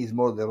 to me, is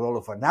more the role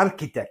of an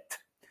architect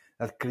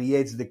that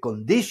creates the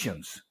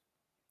conditions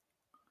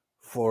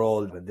for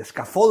all the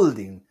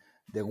scaffolding,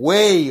 the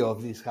way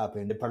of this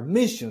happening, the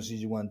permissions if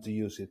you want to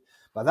use it.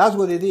 But that's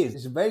what it is.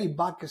 It's very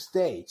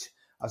backstage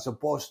as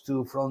opposed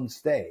to front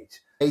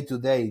stage. Day to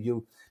day,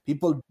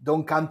 people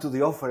don't come to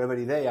the offer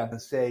every day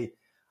and say,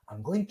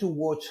 I'm going to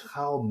watch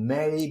how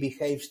Mary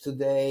behaves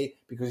today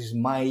because it's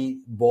my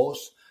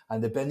boss,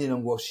 and depending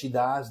on what she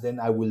does, then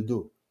I will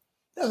do.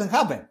 It doesn't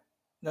happen.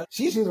 No,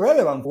 she's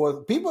irrelevant.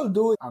 What people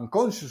do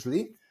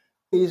unconsciously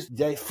is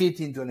they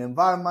fit into an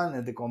environment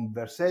and the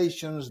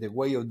conversations, the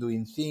way of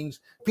doing things.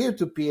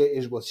 Peer-to-peer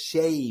is what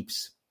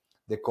shapes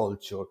the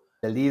culture.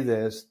 The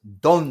leaders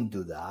don't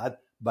do that,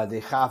 but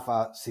they have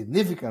a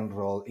significant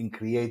role in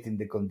creating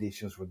the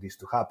conditions for this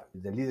to happen.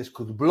 The leaders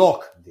could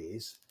block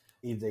this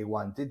if they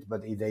want it,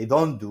 but if they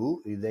don't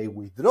do, if they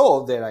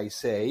withdraw, dare I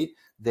say,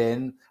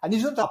 then, and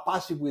it's not a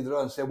passive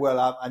withdrawal and say,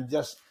 well, I'm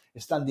just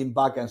standing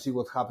back and see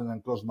what happens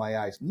and close my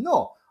eyes.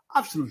 No,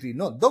 absolutely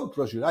not. Don't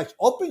close your eyes.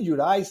 Open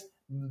your eyes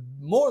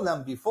more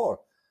than before,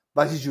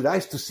 but it's your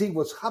eyes to see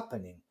what's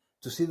happening,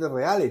 to see the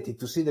reality,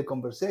 to see the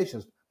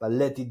conversations, but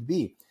let it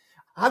be.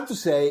 I have to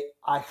say,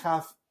 I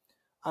have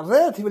a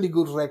relatively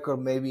good record,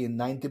 maybe in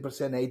 90%,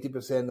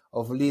 80%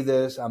 of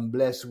leaders. I'm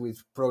blessed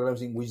with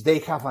programs in which they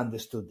have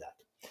understood that.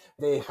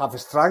 They have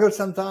struggled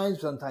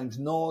sometimes, sometimes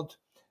not,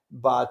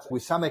 but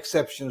with some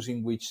exceptions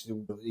in which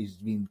it's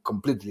been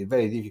completely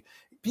very difficult.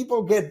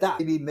 People get that,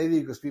 maybe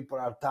because people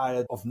are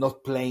tired of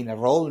not playing a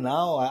role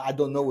now. I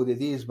don't know what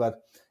it is,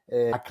 but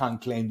I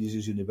can't claim this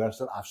is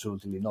universal.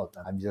 Absolutely not.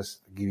 I'm just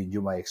giving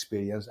you my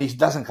experience. It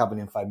doesn't happen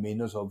in 5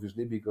 minutes,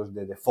 obviously, because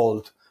the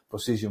default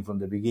position from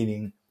the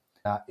beginning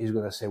is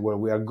going to say, well,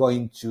 we are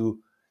going to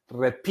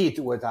repeat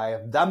what I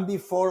have done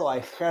before, or I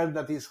heard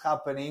that is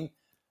happening.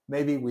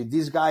 Maybe with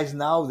these guys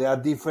now, they are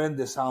different,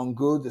 they sound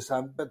good,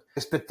 but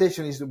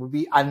expectation is there will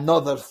be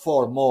another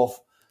form of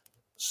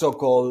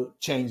so-called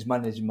change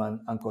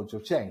management and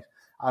culture change.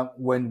 And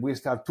when we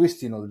start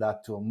twisting all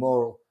that to a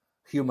more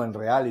human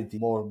reality,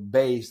 more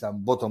based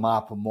and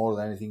bottom-up more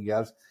than anything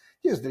else,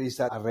 yes, there is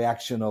a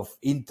reaction of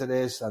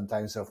interest,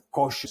 sometimes of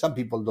caution. Some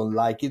people don't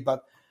like it,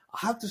 but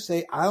I have to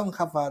say, I don't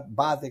have a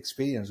bad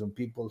experience on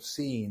people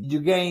seeing.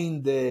 You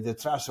gain the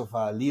trust of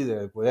a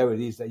leader, whatever it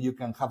is, that you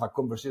can have a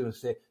conversation and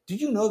say, do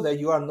you know that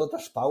you are not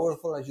as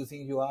powerful as you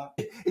think you are?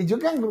 If you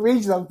can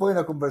reach that point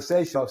of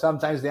conversation,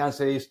 sometimes the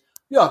answer is,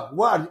 yeah,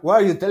 why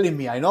are you telling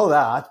me? I know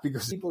that,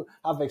 because people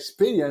have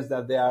experienced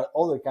that there are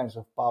other kinds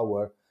of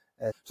power.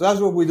 So that's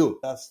what we do.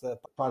 That's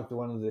part of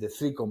one of the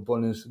 3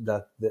 components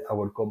that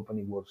our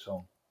company works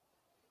on.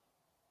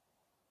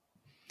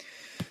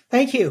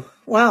 Thank you.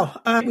 Wow.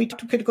 We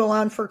could go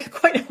on for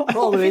quite a while.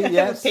 Probably,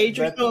 yes. A page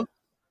or so. At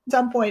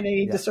some point, I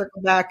need to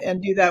circle back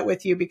and do that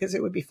with you because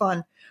it would be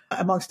fun,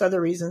 amongst other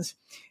reasons.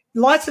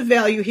 Lots of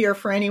value here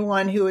for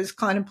anyone who is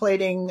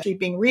contemplating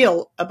being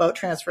real about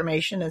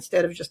transformation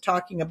instead of just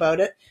talking about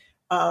it.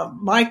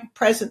 My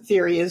present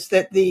theory is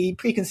that the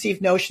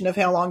preconceived notion of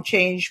how long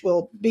change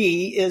will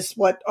be is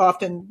what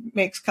often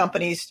makes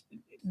companies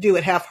do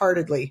it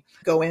half-heartedly,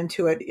 go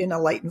into it in a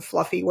light and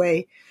fluffy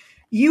way.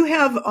 You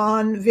have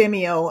on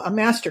Vimeo a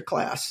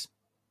masterclass.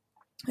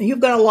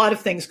 You've got a lot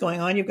of things going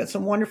on. You've got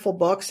some wonderful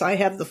books. I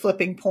have The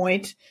Flipping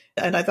Point,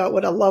 and I thought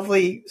what a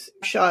lovely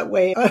shot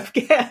way of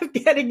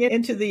getting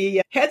into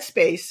the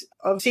headspace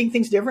of seeing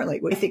things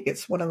differently. I think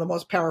it's one of the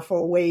most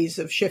powerful ways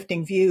of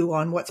shifting view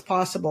on what's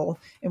possible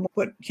and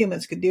what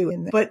humans could do.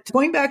 But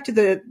going back to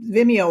the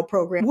Vimeo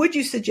program, would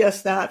you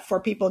suggest that for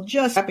people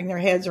just wrapping their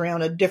heads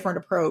around a different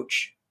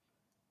approach?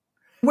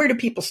 Where do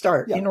people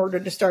start in order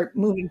to start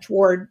moving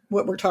toward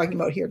what we're talking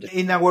about here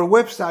today? In our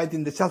website,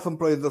 in the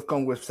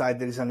selfemployed.com website,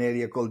 there is an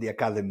area called the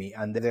Academy,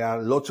 and there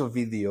are lots of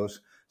videos.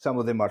 Some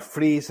of them are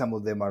free, some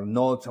of them are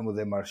not, some of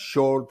them are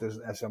short,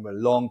 some are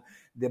long.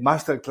 The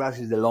masterclass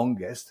is the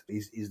longest,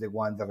 is the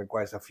one that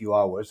requires a few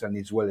hours, and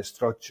it's well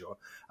structured.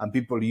 And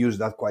people use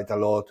that quite a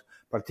lot.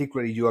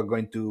 Particularly, you are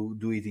going to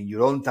do it in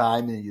your own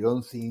time, in your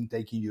own thing,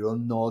 taking your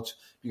own notes,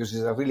 because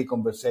it's a really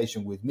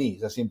conversation with me.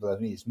 It's as simple as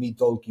me. It's me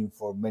talking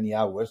for many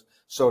hours.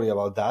 Sorry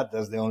about that.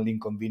 That's the only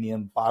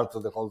inconvenient part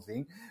of the whole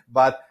thing.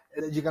 But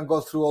you can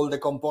go through all the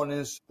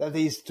components. That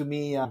is, to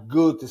me, a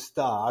good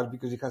start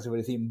because it has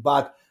everything.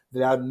 But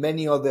there are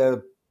many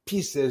other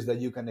pieces that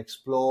you can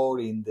explore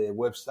in the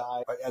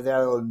website. They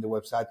are all in the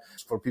website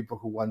for people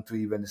who want to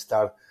even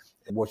start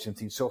watching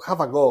things. So have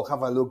a go,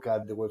 have a look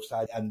at the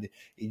website. And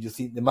if you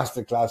think the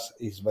masterclass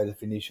is by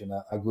definition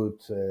a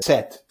good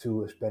set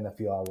to spend a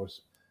few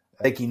hours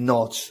taking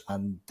notes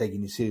and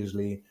taking it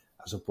seriously,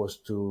 as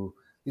opposed to,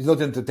 it's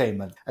not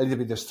entertainment, a little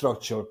bit of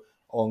structure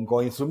on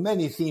going through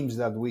many themes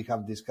that we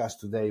have discussed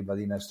today, but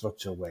in a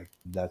structured way.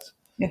 That's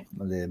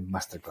the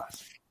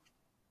masterclass.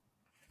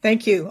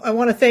 Thank you. I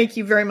want to thank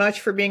you very much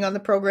for being on the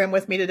program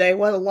with me today.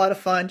 What a lot of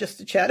fun just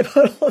to chat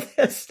about all of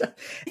this stuff.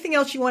 Anything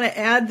else you want to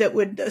add that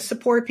would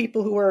support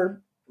people who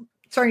are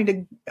starting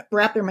to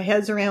wrap their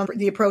heads around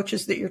the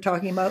approaches that you're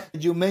talking about?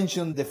 You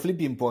mentioned The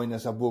Flipping Point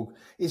as a book.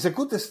 It's a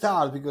good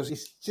start because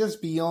it's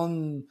just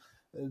beyond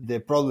the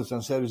products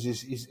and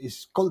services.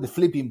 It's called The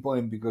Flipping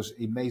Point because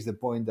it makes the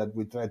point that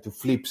we try to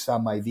flip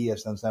some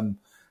ideas and some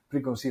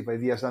preconceived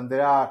ideas. And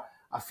there are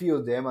a few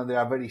of them, and there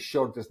are very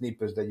short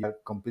snippets that are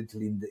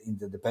completely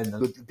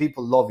interdependent.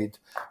 People love it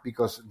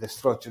because the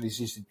structure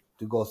is easy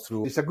to go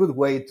through. It's a good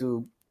way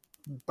to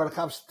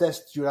perhaps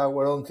test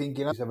our own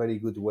thinking. It's a very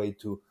good way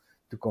to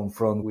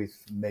confront with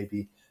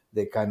maybe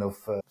the kind of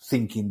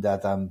thinking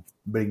that I'm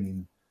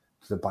bringing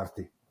to the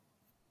party.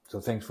 So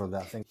thanks for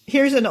that.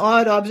 Here's an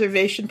odd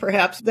observation,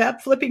 perhaps.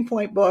 That Flipping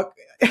Point book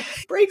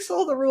breaks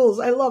all the rules.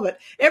 I love it.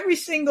 Every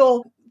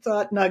single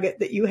thought nugget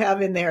that you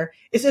have in there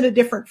is in a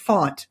different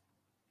font.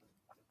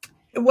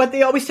 What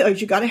they always tell you is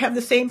you got to have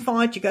the same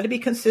font. You got to be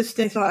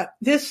consistent. I thought,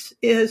 this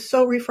is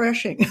so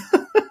refreshing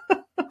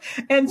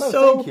and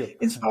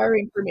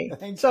inspiring for me.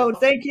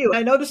 Thank you.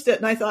 I noticed it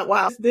and I thought,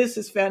 wow, this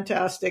is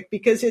fantastic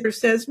because it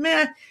says,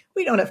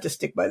 we don't have to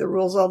stick by the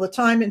rules all the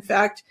time. In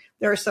fact,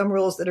 there are some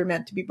rules that are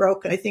meant to be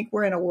broken. I think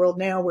we're in a world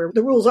now where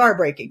the rules are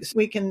breaking. So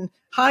we can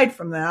hide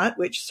from that,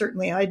 which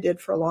certainly I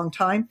did for a long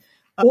time,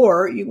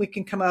 or we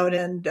can come out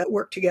and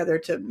work together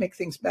to make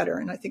things better.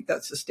 And I think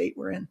that's the state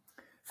we're in.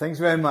 Thanks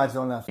very much,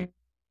 Donna.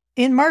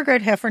 In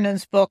Margaret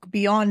Heffernan's book,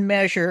 Beyond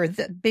Measure,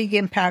 The Big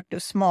Impact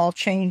of Small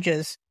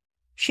Changes,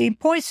 she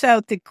points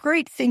out that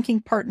great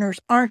thinking partners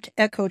aren't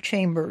echo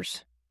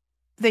chambers.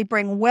 They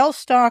bring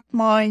well-stocked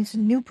minds,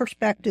 new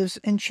perspectives,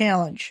 and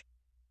challenge.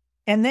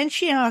 And then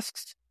she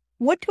asks,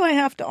 what do I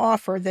have to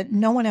offer that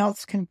no one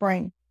else can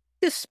bring?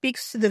 This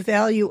speaks to the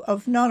value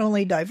of not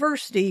only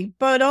diversity,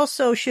 but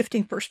also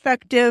shifting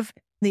perspective,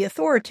 the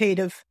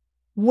authoritative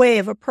way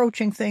of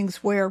approaching things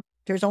where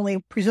there's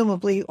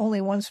presumably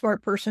only one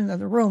smart person in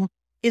the room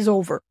is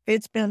over.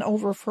 It's been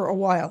over for a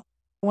while.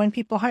 When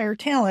people hire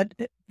talent,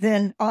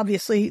 then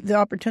obviously the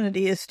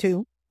opportunity is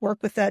to work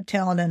with that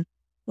talent and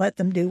let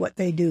them do what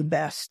they do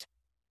best.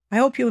 I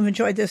hope you have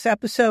enjoyed this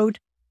episode.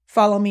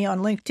 Follow me on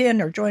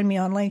LinkedIn or join me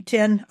on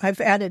LinkedIn.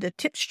 I've added a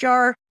tips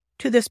jar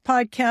to this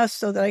podcast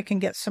so that I can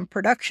get some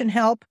production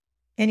help.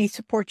 Any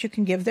support you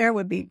can give there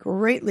would be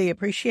greatly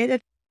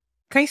appreciated.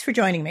 Thanks for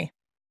joining me.